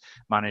 managed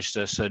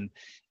us, and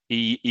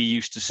he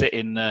used to sit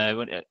in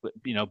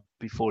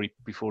before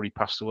he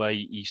passed away.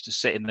 He used to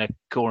sit in the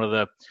corner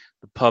of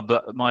the pub,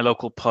 my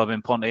local pub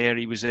in Pontyr.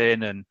 He was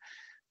in,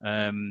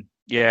 and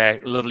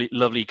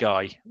lovely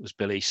guy was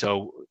Billy.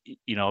 So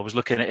I was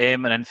looking at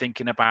him and then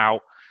thinking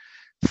about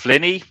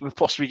Flinney,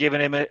 possibly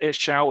giving him a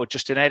shout, or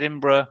just in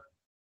Edinburgh.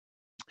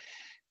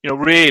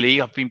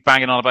 Really, I've been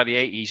banging on about the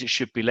 80s. It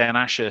should be Len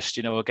Ashurst.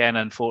 Again,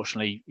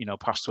 unfortunately,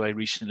 passed away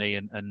recently,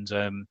 and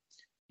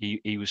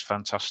he was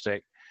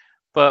fantastic.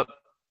 But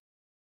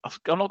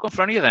I'm not going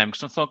for any of them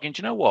because I'm thinking,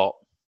 do you know what?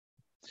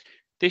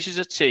 This is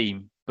a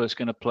team that's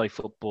going to play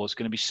football. It's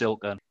going to be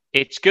Silken.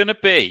 It's going to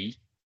be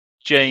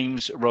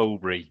James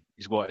Rowbury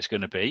is what it's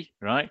going to be,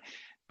 right?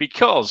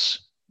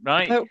 Because,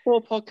 right? About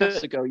 4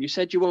 podcasts ago, you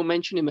said you won't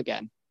mention him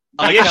again.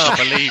 I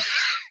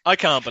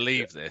can't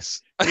believe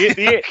this.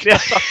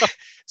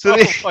 So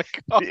my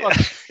God.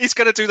 He's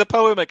going to do the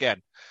poem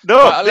again. No,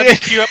 right, let me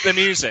cue up the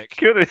music.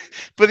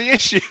 But the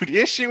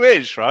issue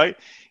is, right,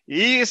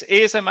 he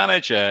is a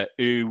manager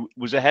who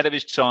was ahead of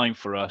his time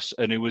for us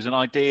and who was an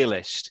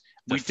idealist.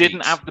 We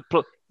didn't have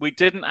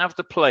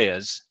the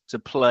players to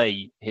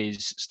play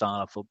his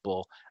style of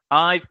football.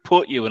 I've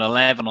put you an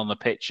 11 on the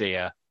pitch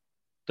here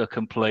that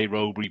can play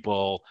Rowbury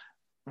ball.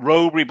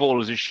 Rowbury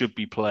ball as it should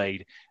be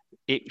played.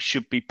 It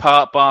should be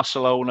part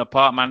Barcelona,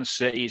 part Man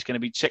City. It's going to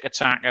be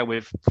tiki-taka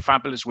with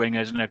fabulous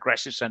wingers and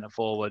aggressive centre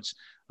forwards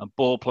and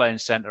ball playing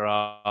centre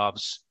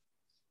halves.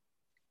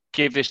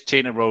 Give this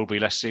team to Rowbury.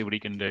 Let's see what he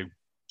can do.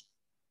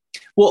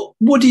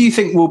 What do you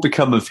think will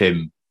become of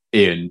him,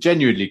 Ian?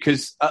 Genuinely,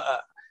 because I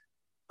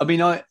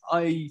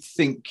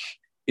think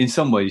in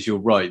some ways you're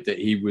right that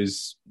he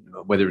was,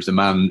 whether it was a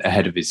man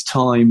ahead of his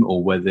time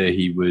or whether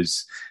he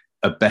was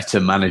a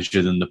better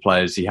manager than the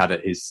players he had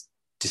at his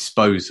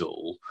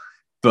disposal.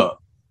 But,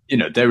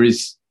 there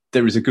is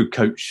a good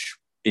coach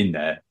in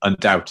there,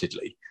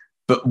 undoubtedly.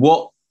 But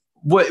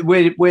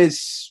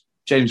where's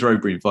James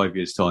Rowbury in 5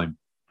 years' time?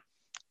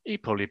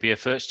 He'd probably be a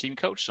first-team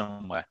coach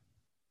somewhere.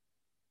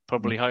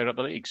 Probably higher up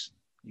the leagues.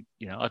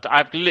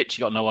 I've literally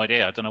got no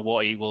idea. I don't know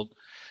what he will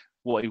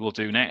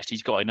do next.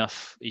 He's got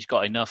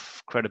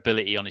enough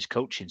credibility on his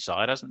coaching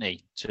side, hasn't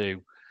he,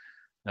 to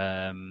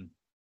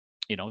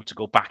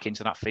go back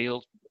into that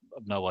field.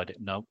 No idea.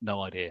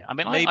 No idea. I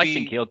mean, I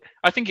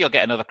think he'll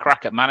get another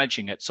crack at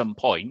managing at some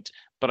point,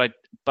 but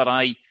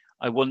I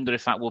wonder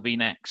if that will be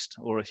next,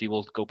 or if he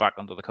will go back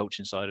onto the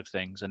coaching side of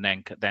things and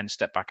then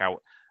step back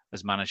out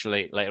as manager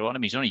later on. I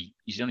mean,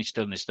 he's only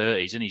still in his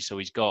 30s, isn't he? So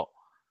he's got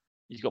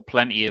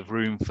plenty of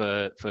room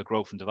for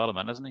growth and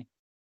development, hasn't he?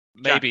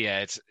 Maybe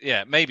Ed,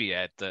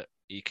 that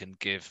he can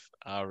give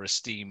our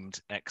esteemed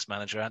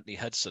ex-manager Anthony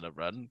Hudson a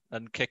run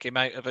and kick him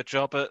out of a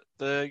job at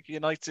the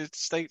United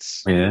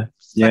States. Yeah.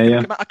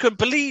 I couldn't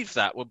believe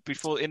that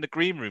before in the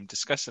green room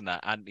discussing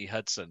that, Anthony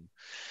Hudson.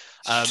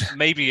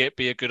 Maybe it'd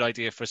be a good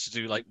idea for us to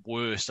do like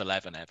worst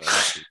 11 ever.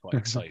 That'd be quite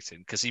exciting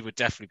because he would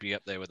definitely be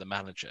up there with the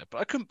manager. But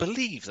I couldn't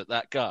believe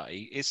that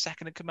guy is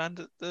second in command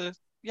at the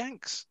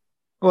Yanks.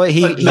 Well,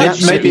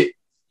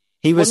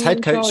 he was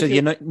head coach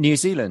of New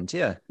Zealand.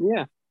 Yeah.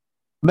 Yeah.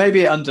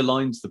 Maybe it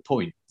underlines the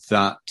point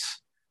that,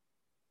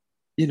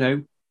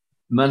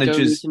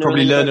 managers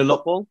probably learn a lot.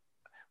 Football,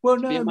 well,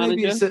 no,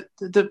 maybe it's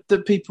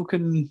that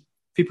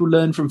people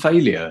learn from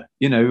failure,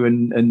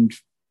 and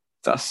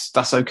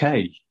that's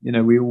okay.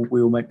 We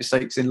all make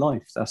mistakes in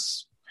life.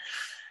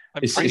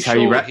 I'm pretty how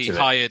you sure he to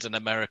hired an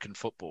American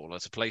footballer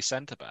to play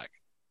centre back.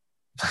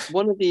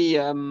 One of the,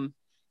 I'm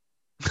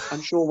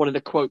sure one of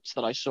the quotes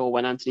that I saw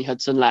when Anthony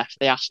Hudson left,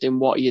 they asked him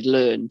what he had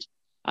learned.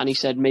 And he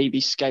said,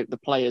 maybe scout the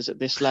players at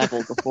this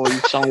level before you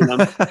sign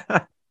them.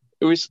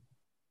 It was,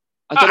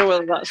 I don't know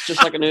whether that's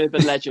just like an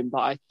urban legend, but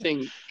I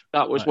think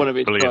that was one of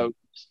his quotes.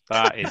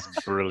 That is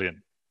brilliant.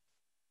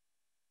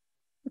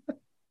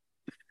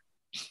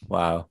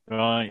 Wow.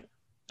 Right.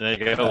 There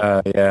you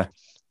go. Yeah.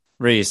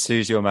 Reese,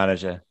 who's your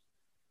manager?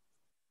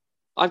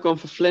 I've gone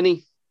for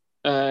Flinney.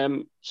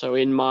 So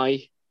in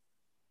my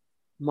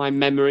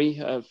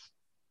memory of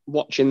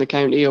watching the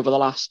county over the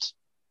last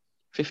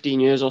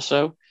 15 years or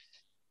so,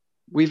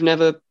 we've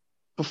never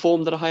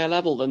performed at a higher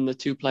level than the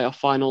 2 playoff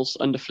finals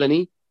under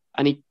Flinney.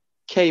 And he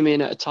came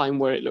in at a time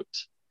where it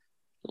looked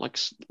like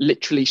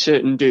literally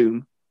certain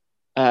doom.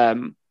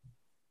 And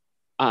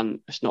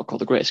it's not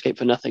called the Great Escape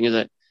for nothing, is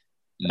it?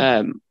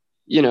 Mm.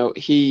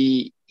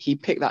 He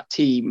picked that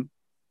team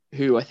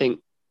who I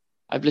think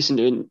I've listened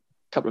to in a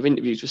couple of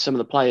interviews with some of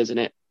the players in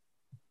it.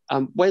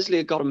 Wesley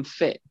had got them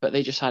fit, but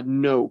they just had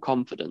no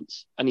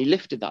confidence. And he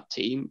lifted that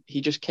team.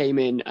 He just came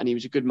in and he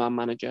was a good man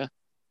manager.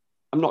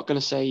 I'm not going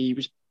to say he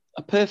was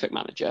a perfect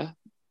manager,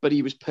 but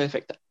he was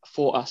perfect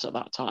for us at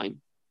that time.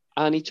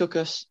 And he took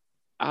us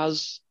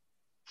as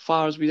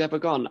far as we'd ever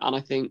gone. And I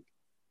think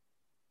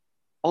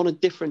on a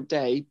different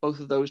day,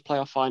 both of those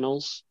playoff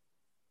finals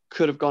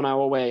could have gone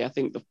our way. I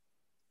think the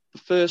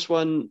first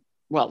one,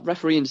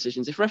 referee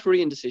indecisions. If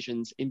referee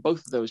indecisions in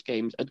both of those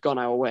games had gone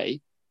our way,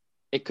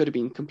 it could have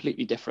been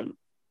completely different.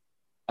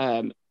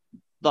 The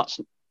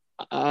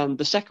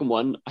second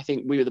one, I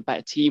think we were the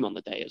better team on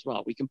the day as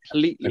well. We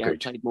completely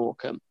outplayed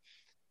Morecambe.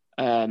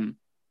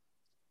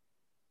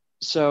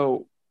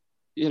 So,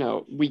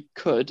 we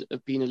could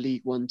have been a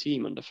League One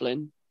team under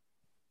Flynn.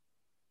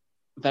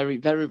 Very,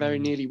 very, very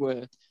nearly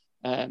were.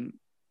 And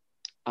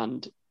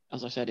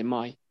as I said,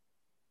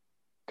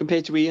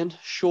 compared to Ian,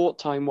 short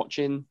time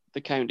watching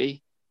the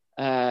county,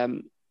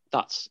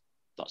 that's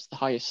the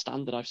highest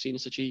standard I've seen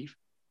us achieve.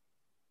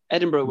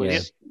 Edinburgh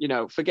was,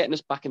 for getting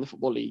us back in the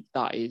Football League,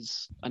 that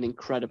is an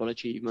incredible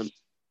achievement.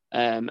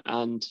 And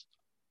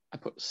I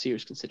put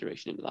serious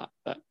consideration into that,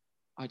 but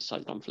I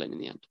decided on Flynn in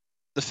the end.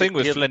 The thing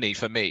with Flinney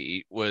for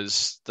me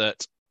was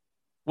that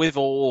with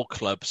all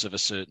clubs of a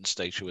certain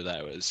stature with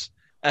ours,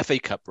 FA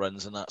Cup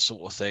runs and that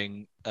sort of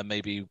thing, and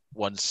maybe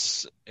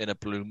once in a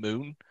blue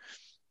moon,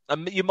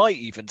 and you might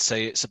even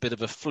say it's a bit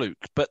of a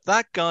fluke, but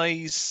that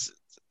guy's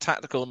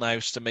tactical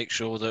nous to make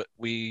sure that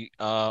we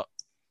are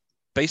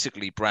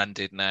basically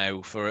branded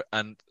now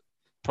and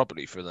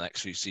probably for the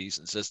next few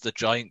seasons as the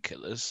Giant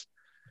Killers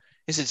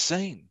is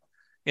insane.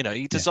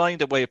 He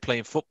designed a way of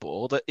playing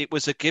football that it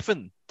was a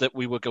given that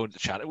we were going to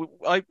challenge.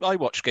 I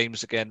watched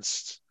games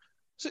against,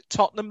 was it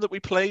Tottenham that we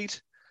played?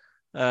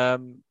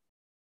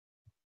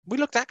 We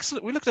looked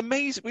excellent. We looked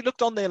amazing. We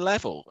looked on their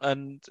level.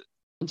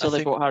 Until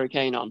they brought Harry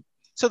Kane on.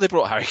 So they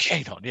brought Harry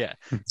Kane on, yeah.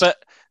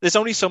 But there's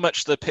only so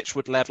much the pitch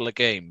would level a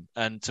game.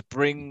 And to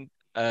bring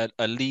a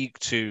League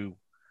Two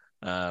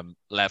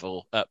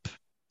level up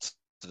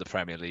to the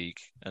Premier League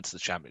and to the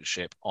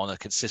Championship on a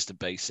consistent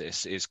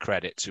basis is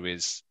credit to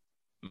his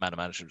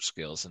management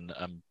skills. And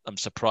I'm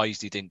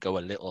surprised he didn't go a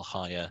little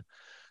higher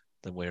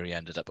than where he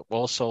ended up at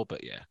Walsall.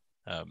 But yeah,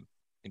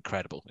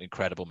 incredible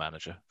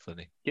manager,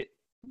 Flinney.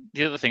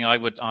 The other thing I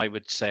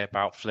would say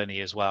about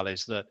Flinney as well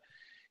is that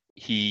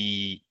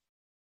he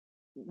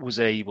was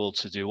able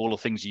to do all the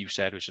things you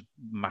said, which I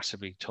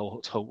massively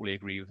totally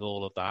agree with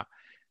all of that.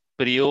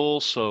 But he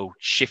also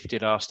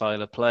shifted our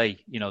style of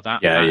play.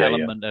 That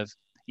element of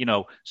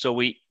So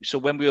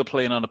when we were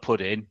playing on a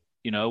pudding,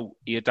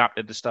 he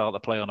adapted the style to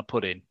play on a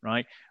pudding,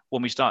 right?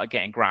 When we started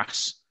getting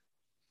grass,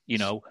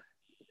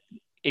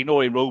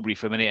 ignoring Rowbury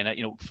for a minute,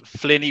 and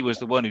Flinney was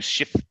the one who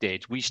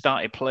shifted. We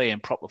started playing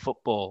proper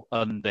football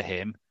under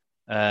him,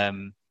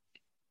 and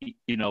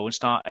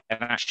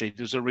actually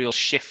there was a real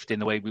shift in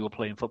the way we were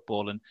playing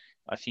football. And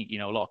I think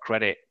a lot of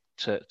credit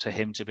to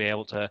him to be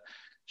able to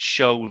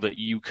show that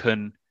you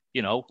can,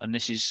 and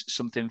this is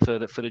something for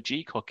the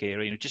G-Cock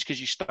era. Just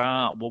because you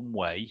start one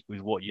way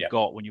with what you've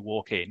got when you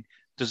walk in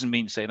doesn't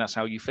mean to say that's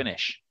how you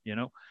finish.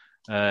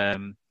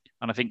 And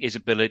I think his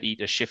ability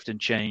to shift and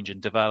change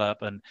and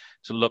develop and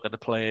to look at the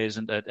players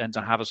and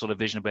to have a sort of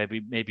vision of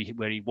maybe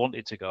where he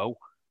wanted to go,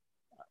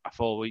 I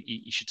thought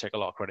he should take a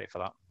lot of credit for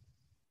that.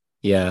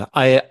 Yeah,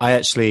 I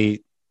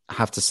actually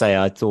have to say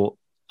I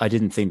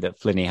didn't think that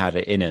Flinney had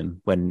it in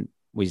him when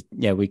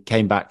we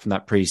came back from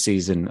that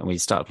pre-season and we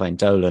started playing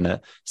Dolan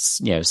at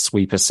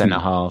sweeper centre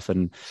half,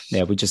 and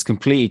we just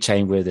completely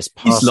changed with this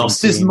passing. He's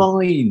lost his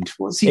mind.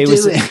 What's he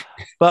doing?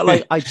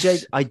 But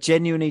I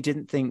genuinely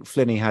didn't think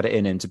Flinney had it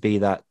in him to be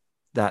that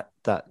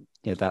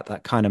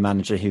kind of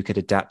manager who could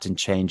adapt and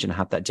change and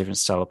have that different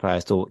style of play. I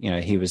thought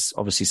he was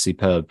obviously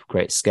superb,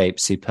 great escape,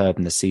 superb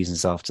in the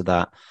seasons after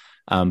that.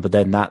 But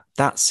then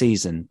that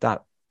season,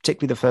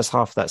 particularly the first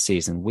half of that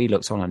season, we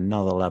looked on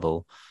another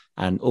level.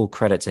 And all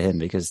credit to him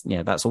because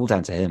that's all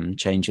down to him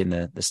changing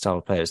the style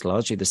of players,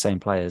 largely the same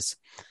players.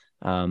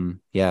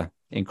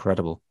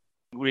 Incredible.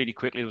 Really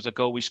quickly, there was a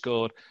goal we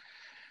scored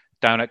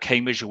down at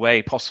Cambridge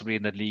away, possibly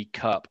in the League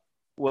Cup,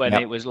 when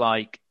it was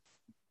like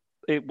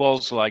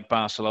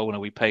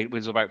Barcelona. It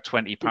was about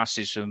 20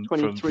 passes from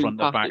front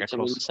to back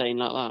across. Insane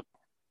like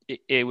that.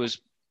 It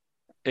was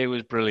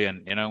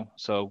brilliant,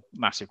 So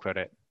massive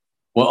credit.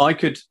 Well, I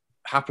could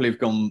happily have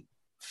gone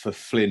for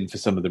Flynn for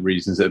some of the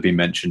reasons that have been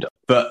mentioned,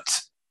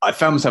 but I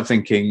found myself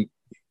thinking,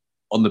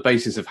 on the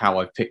basis of how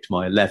I've picked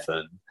my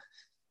 11,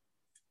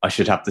 I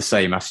should have the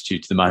same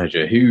attitude to the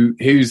manager.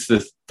 Who's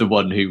the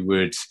one who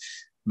would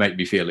make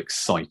me feel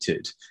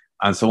excited?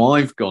 And so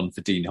I've gone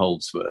for Dean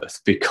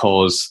Holdsworth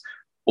because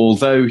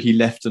although he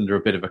left under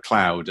a bit of a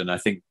cloud, and I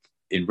think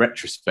in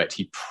retrospect,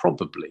 he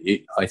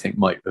probably,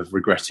 might have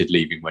regretted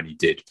leaving when he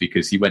did,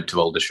 because he went to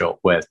Aldershot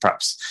where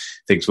perhaps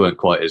things weren't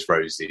quite as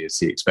rosy as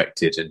he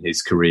expected, and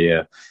his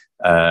career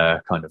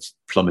kind of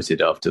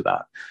plummeted after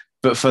that.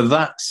 But for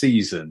that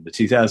season, the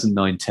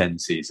 2009-10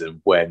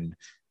 season, when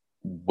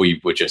we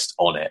were just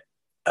on it,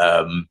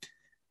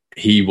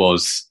 he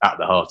was at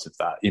the heart of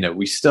that.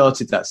 We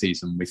started that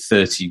season with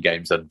 13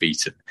 games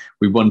unbeaten.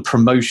 We won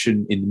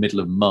promotion in the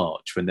middle of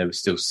March when there were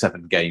still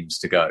 7 games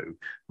to go.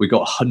 We got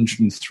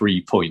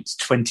 103 points,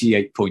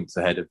 28 points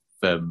ahead of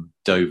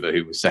Dover,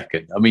 who was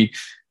second. I mean,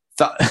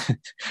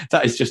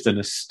 that is just an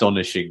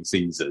astonishing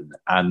season.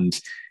 And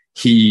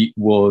he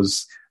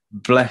was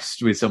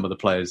blessed with some of the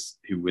players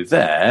who were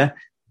there,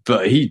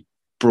 but he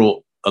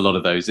brought a lot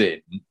of those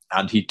in,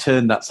 and he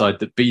turned that side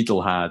that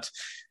Beadle had,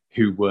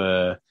 who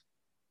were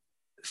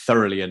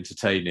thoroughly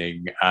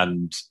entertaining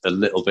and a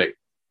little bit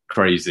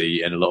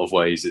crazy in a lot of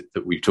ways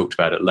that we've talked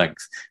about at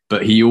length,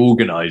 but he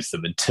organised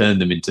them and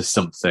turned them into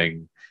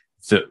something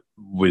that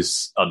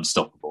was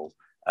unstoppable.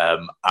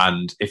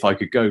 And if I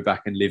could go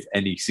back and live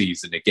any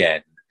season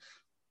again,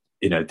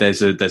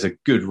 there's a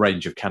good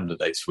range of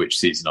candidates for which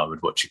season I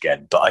would watch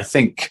again. But I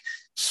think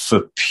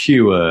for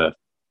pure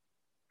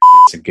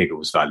and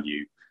giggles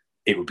value,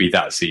 it would be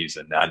that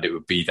season, and it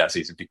would be that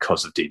season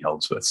because of Dean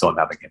Holdsworth. So I'm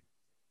having him.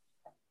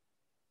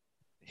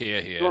 Here.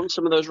 You want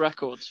some of those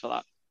records for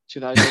that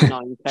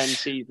 2009-10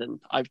 season?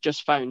 I've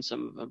just found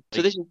some of them.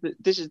 So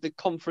this is the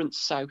Conference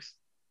South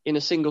in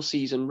a single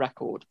season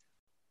record.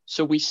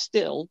 So we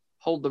still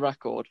hold the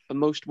record for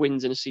most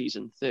wins in a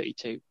season,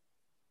 32.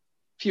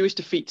 Fewest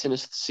defeats in a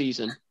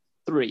season,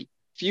 3.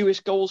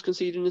 Fewest goals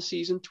conceded in a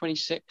season,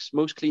 26.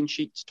 Most clean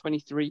sheets,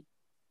 23.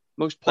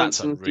 Most points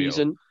in the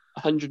season,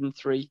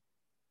 103.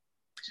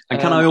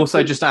 And can I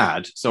also just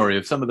add,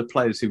 of some of the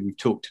players who we've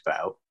talked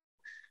about,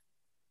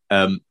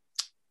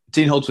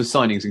 Dean Holdsworth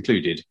signings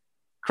included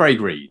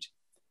Craig Reed,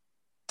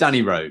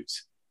 Danny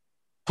Rose,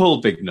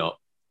 Paul Bignott,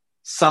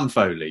 Sam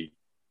Foley,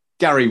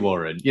 Gary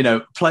Warren,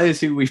 players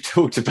who we've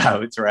talked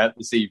about throughout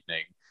this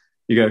evening.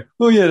 You go,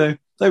 oh, yeah, no,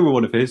 they were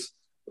one of his.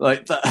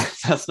 Like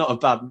that's not a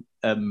bad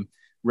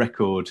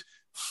record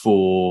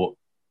for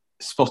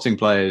spotting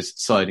players,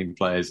 siding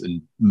players,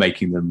 and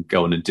making them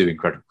go on and do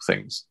incredible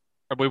things.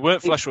 And we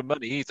weren't flush with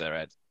money either,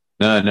 Ed.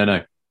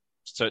 No.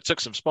 So it took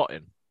some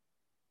spotting.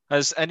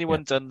 Has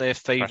anyone done their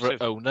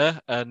favourite owner?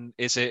 And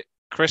is it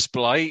Chris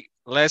Blight,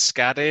 Les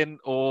Scaddin,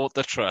 or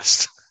the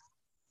Trust?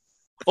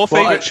 Or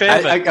favourite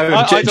chairman? I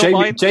don't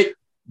mind.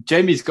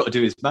 Jamie's got to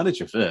do his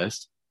manager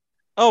first.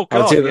 Oh,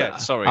 God,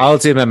 sorry. I'll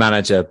do my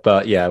manager,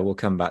 but yeah, we'll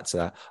come back to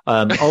that.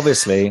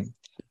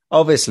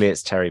 Obviously,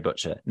 it's Terry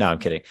Butcher. No, I'm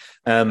kidding.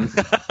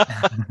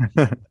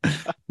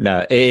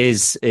 No, it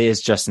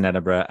is Justin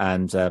Edinburgh,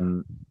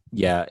 and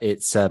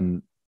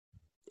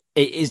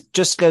it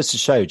just goes to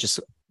show just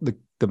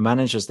the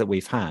managers that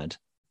we've had,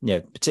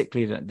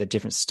 particularly the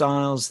different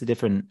styles, the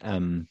different,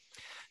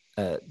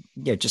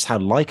 just how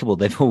likable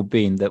they've all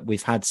been. That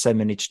we've had so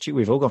many.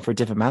 We've all gone for a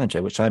different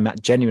manager, which I'm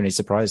genuinely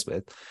surprised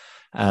with.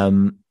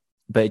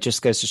 But it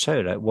just goes to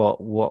show that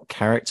what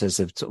characters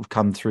have sort of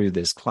come through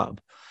this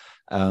club.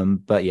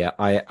 But yeah,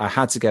 I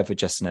had to go for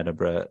Justin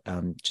Edinburgh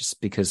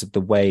just because of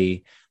the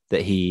way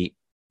that he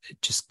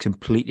just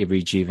completely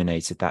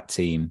rejuvenated that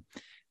team.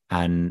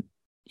 And,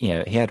 he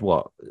had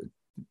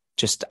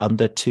just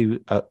under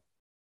two.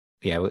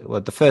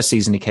 The first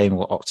season he came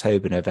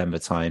October, November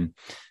time,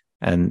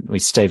 and we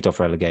staved off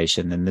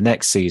relegation. And the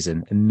next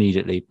season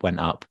immediately went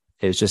up.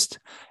 It was just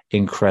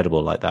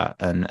incredible like that.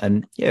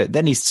 And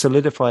then he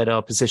solidified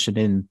our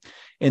position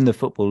in the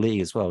Football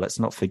League as well. Let's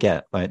not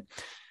forget,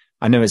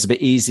 I know it's a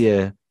bit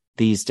easier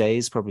these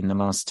days, probably in the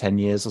last 10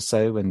 years or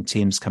so, when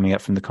teams coming up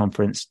from the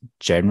conference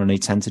generally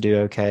tend to do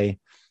okay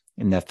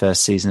in their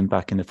first season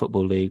back in the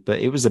Football League. But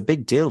it was a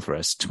big deal for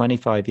us,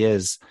 25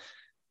 years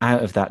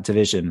out of that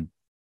division.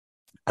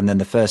 And then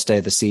the first day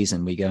of the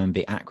season, we go and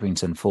beat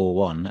Accrington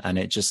 4-1. And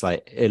it just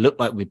it looked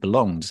like we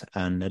belonged,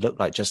 and it looked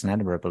like Justin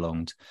Edinburgh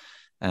belonged.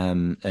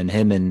 And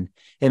him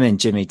and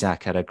Jimmy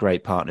Dack had a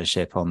great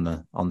partnership on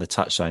the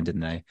touchline,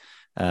 didn't they?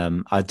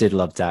 I did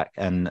love Dack,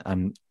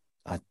 and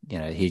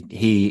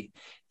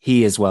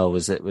he as well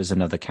was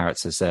another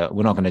character. So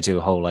we're not going to do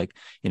a whole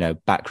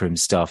backroom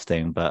staff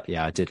thing, but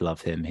yeah, I did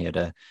love him. He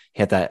had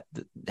that,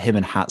 him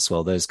and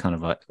Hatswell, those kind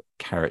of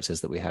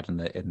characters that we had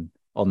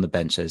on the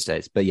bench those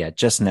days. But yeah,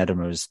 Justin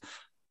Edinburgh was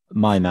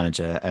my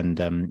manager,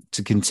 and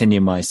to continue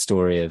my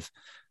story of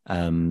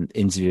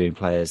interviewing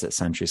players at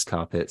Sanctuary's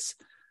Carpets.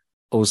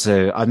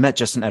 Also, I met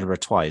Justin Edinburgh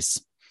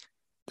twice.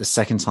 The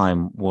second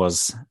time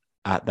was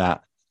at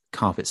that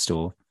carpet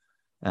store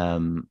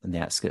in the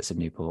outskirts of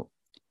Newport.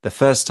 The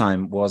first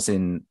time was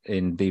in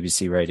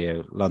BBC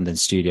Radio London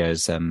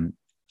studios.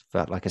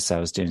 But like I said,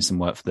 I was doing some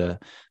work for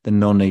the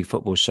non-league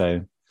football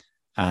show,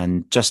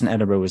 and Justin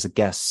Edinburgh was a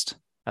guest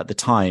at the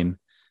time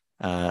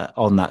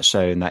on that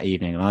show in that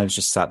evening, and I was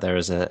just sat there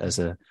as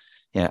a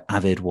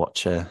avid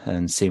watcher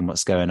and seeing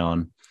what's going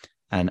on.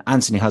 And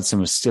Anthony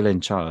Hudson was still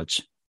in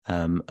charge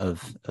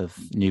of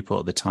Newport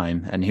at the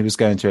time, and he was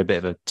going through a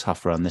bit of a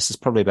tough run. This is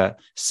probably about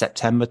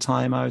September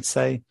time, I would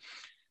say.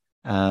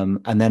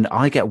 And then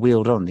I get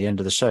wheeled on at the end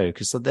of the show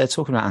because they're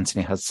talking about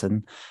Anthony Hudson,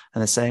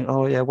 and they're saying,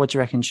 "Oh yeah, what do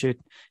you reckon?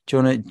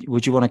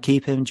 Would you want to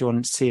keep him? Do you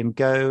want to see him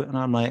go?" And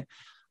I'm like,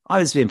 I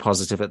was being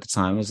positive at the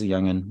time. I was a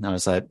young'un. I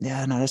was like,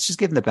 "Yeah, no, let's just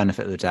give him the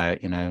benefit of the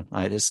doubt.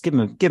 Just give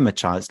him a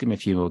chance, give him a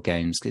few more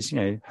games because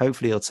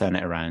hopefully he'll turn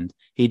it around."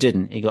 He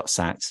didn't. He got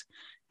sacked.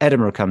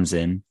 Edinburgh comes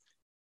in.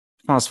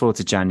 Fast forward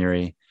to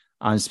January.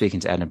 I'm speaking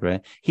to Edinburgh.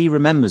 He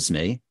remembers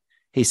me.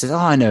 He says, "Oh,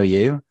 I know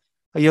you.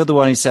 Oh, you're the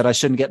one who said I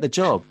shouldn't get the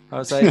job." I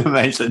was like,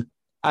 amazing.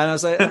 And I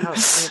was like,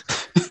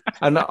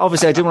 and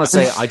obviously I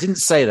didn't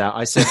say that.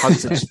 I said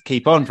Hudson should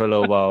keep on for a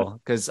little while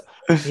because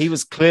he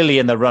was clearly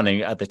in the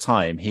running at the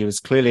time. He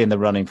was clearly in the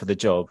running for the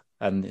job,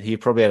 and he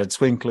probably had a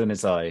twinkle in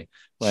his eye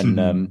when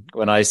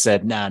I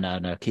said,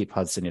 no, keep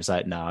Hudson. He was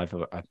like, "No,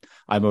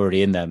 I'm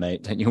already in there,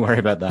 mate. Don't you worry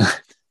about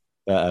that."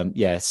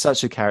 But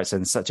such a character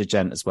and such a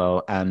gent as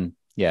well, and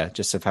yeah,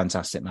 just a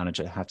fantastic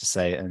manager, I have to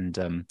say.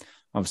 And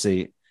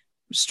obviously,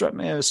 it struck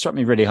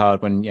me really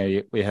hard when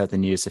we heard the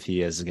news a few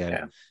years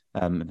ago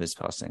of his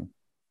passing.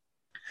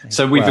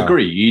 So we've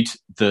agreed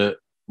that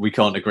we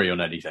can't agree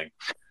on anything.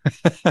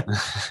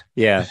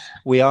 Yeah,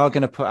 we are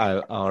going to put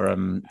out our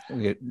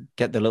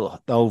get the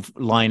whole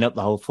line up,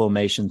 the whole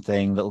formation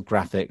thing, little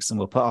graphics, and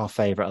we'll put our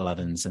favourite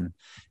 11s. And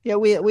yeah,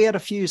 we had a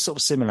few sort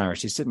of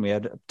similarities, didn't we?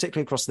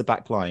 Particularly across the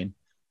back line.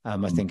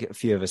 I think a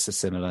few of us are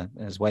similar.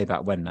 It was way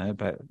back when now,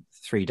 about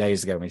 3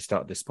 days ago when we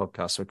started this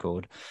podcast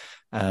record.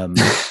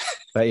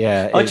 But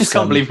yeah, I just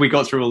can't believe we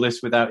got through all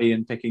this without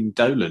Ian picking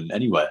Dolan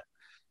anywhere.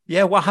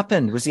 Yeah, what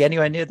happened? Was he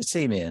anywhere near the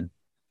team, Ian?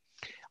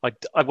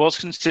 I was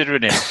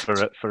considering him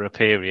for a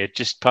period,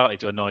 just partly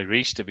to annoy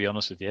Reece, to be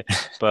honest with you.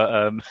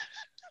 But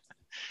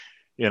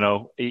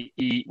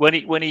he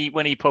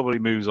when he probably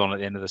moves on at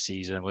the end of the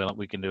season,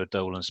 we can do a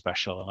Dolan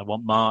special, and I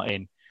want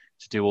Martin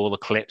to do all the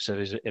clips of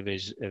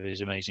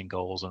his amazing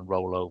goals and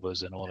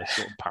rollovers and all this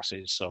sort of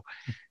passes. So,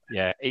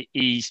 yeah,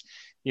 he's,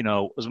 you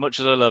know, as much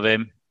as I love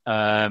him,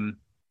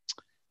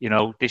 you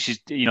know, this is,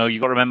 you know,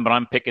 you've got to remember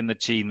I'm picking the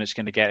team that's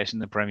going to get us in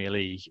the Premier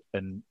League,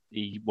 and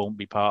he won't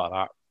be part of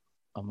that,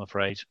 I'm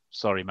afraid.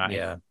 Sorry, Matt.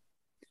 Yeah.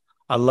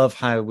 I love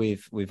how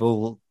we've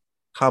all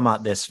come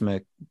at this from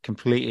a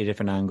completely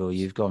different angle.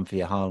 You've gone for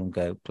your Harlem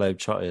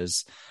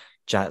Globetrotters.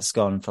 Jack's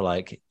gone for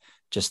like,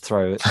 just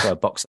throw a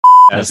box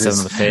at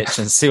some of the pitch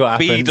and see what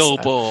happens. Beetle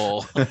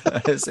ball.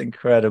 It's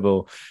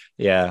incredible.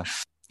 Yeah.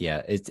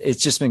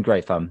 It's just been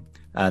great fun.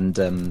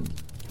 And,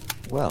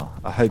 well,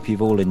 I hope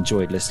you've all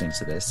enjoyed listening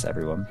to this,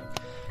 everyone.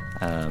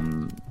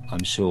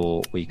 I'm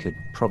sure we could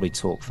probably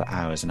talk for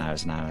hours and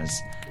hours and hours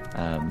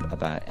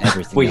about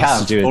everything we else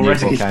have to do in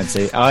already. Newport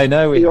County. I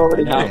know we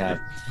already have.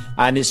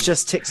 And it's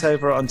just ticks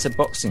over onto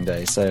Boxing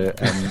Day. So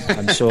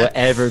I'm sure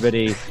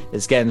everybody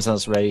is getting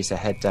themselves ready to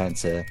head down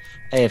to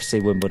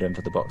AFC Wimbledon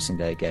for the Boxing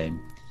Day game.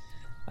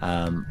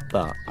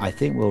 But I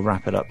think we'll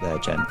wrap it up there,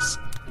 gents.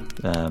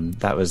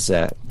 That was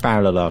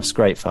Barrel of Laughs,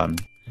 great fun.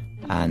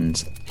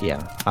 And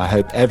yeah, I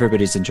hope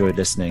everybody's enjoyed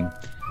listening.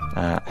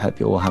 Hope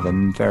you all have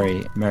a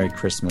very Merry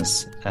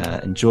Christmas.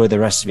 Enjoy the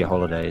rest of your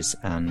holidays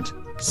and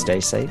stay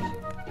safe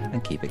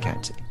and keep it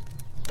county.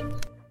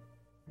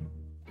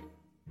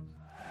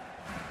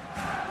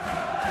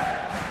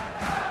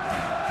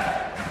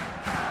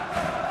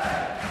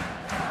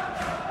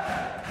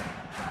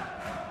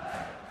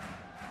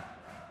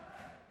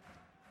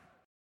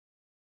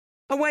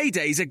 Away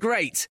days are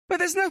great, but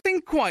there's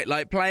nothing quite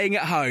like playing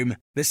at home.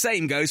 The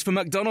same goes for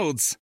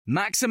McDonald's.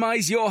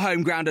 Maximise your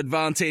home ground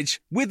advantage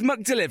with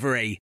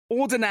McDelivery.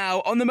 Order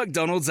now on the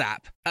McDonald's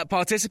app. At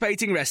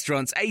participating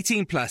restaurants,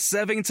 18 plus,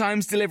 serving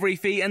times, delivery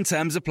fee and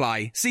terms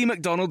apply. See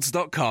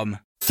mcdonalds.com.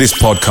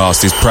 This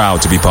podcast is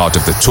proud to be part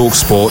of the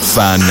TalkSport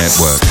Fan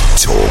Network.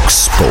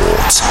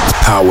 TalkSport.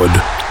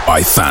 Powered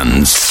by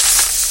fans.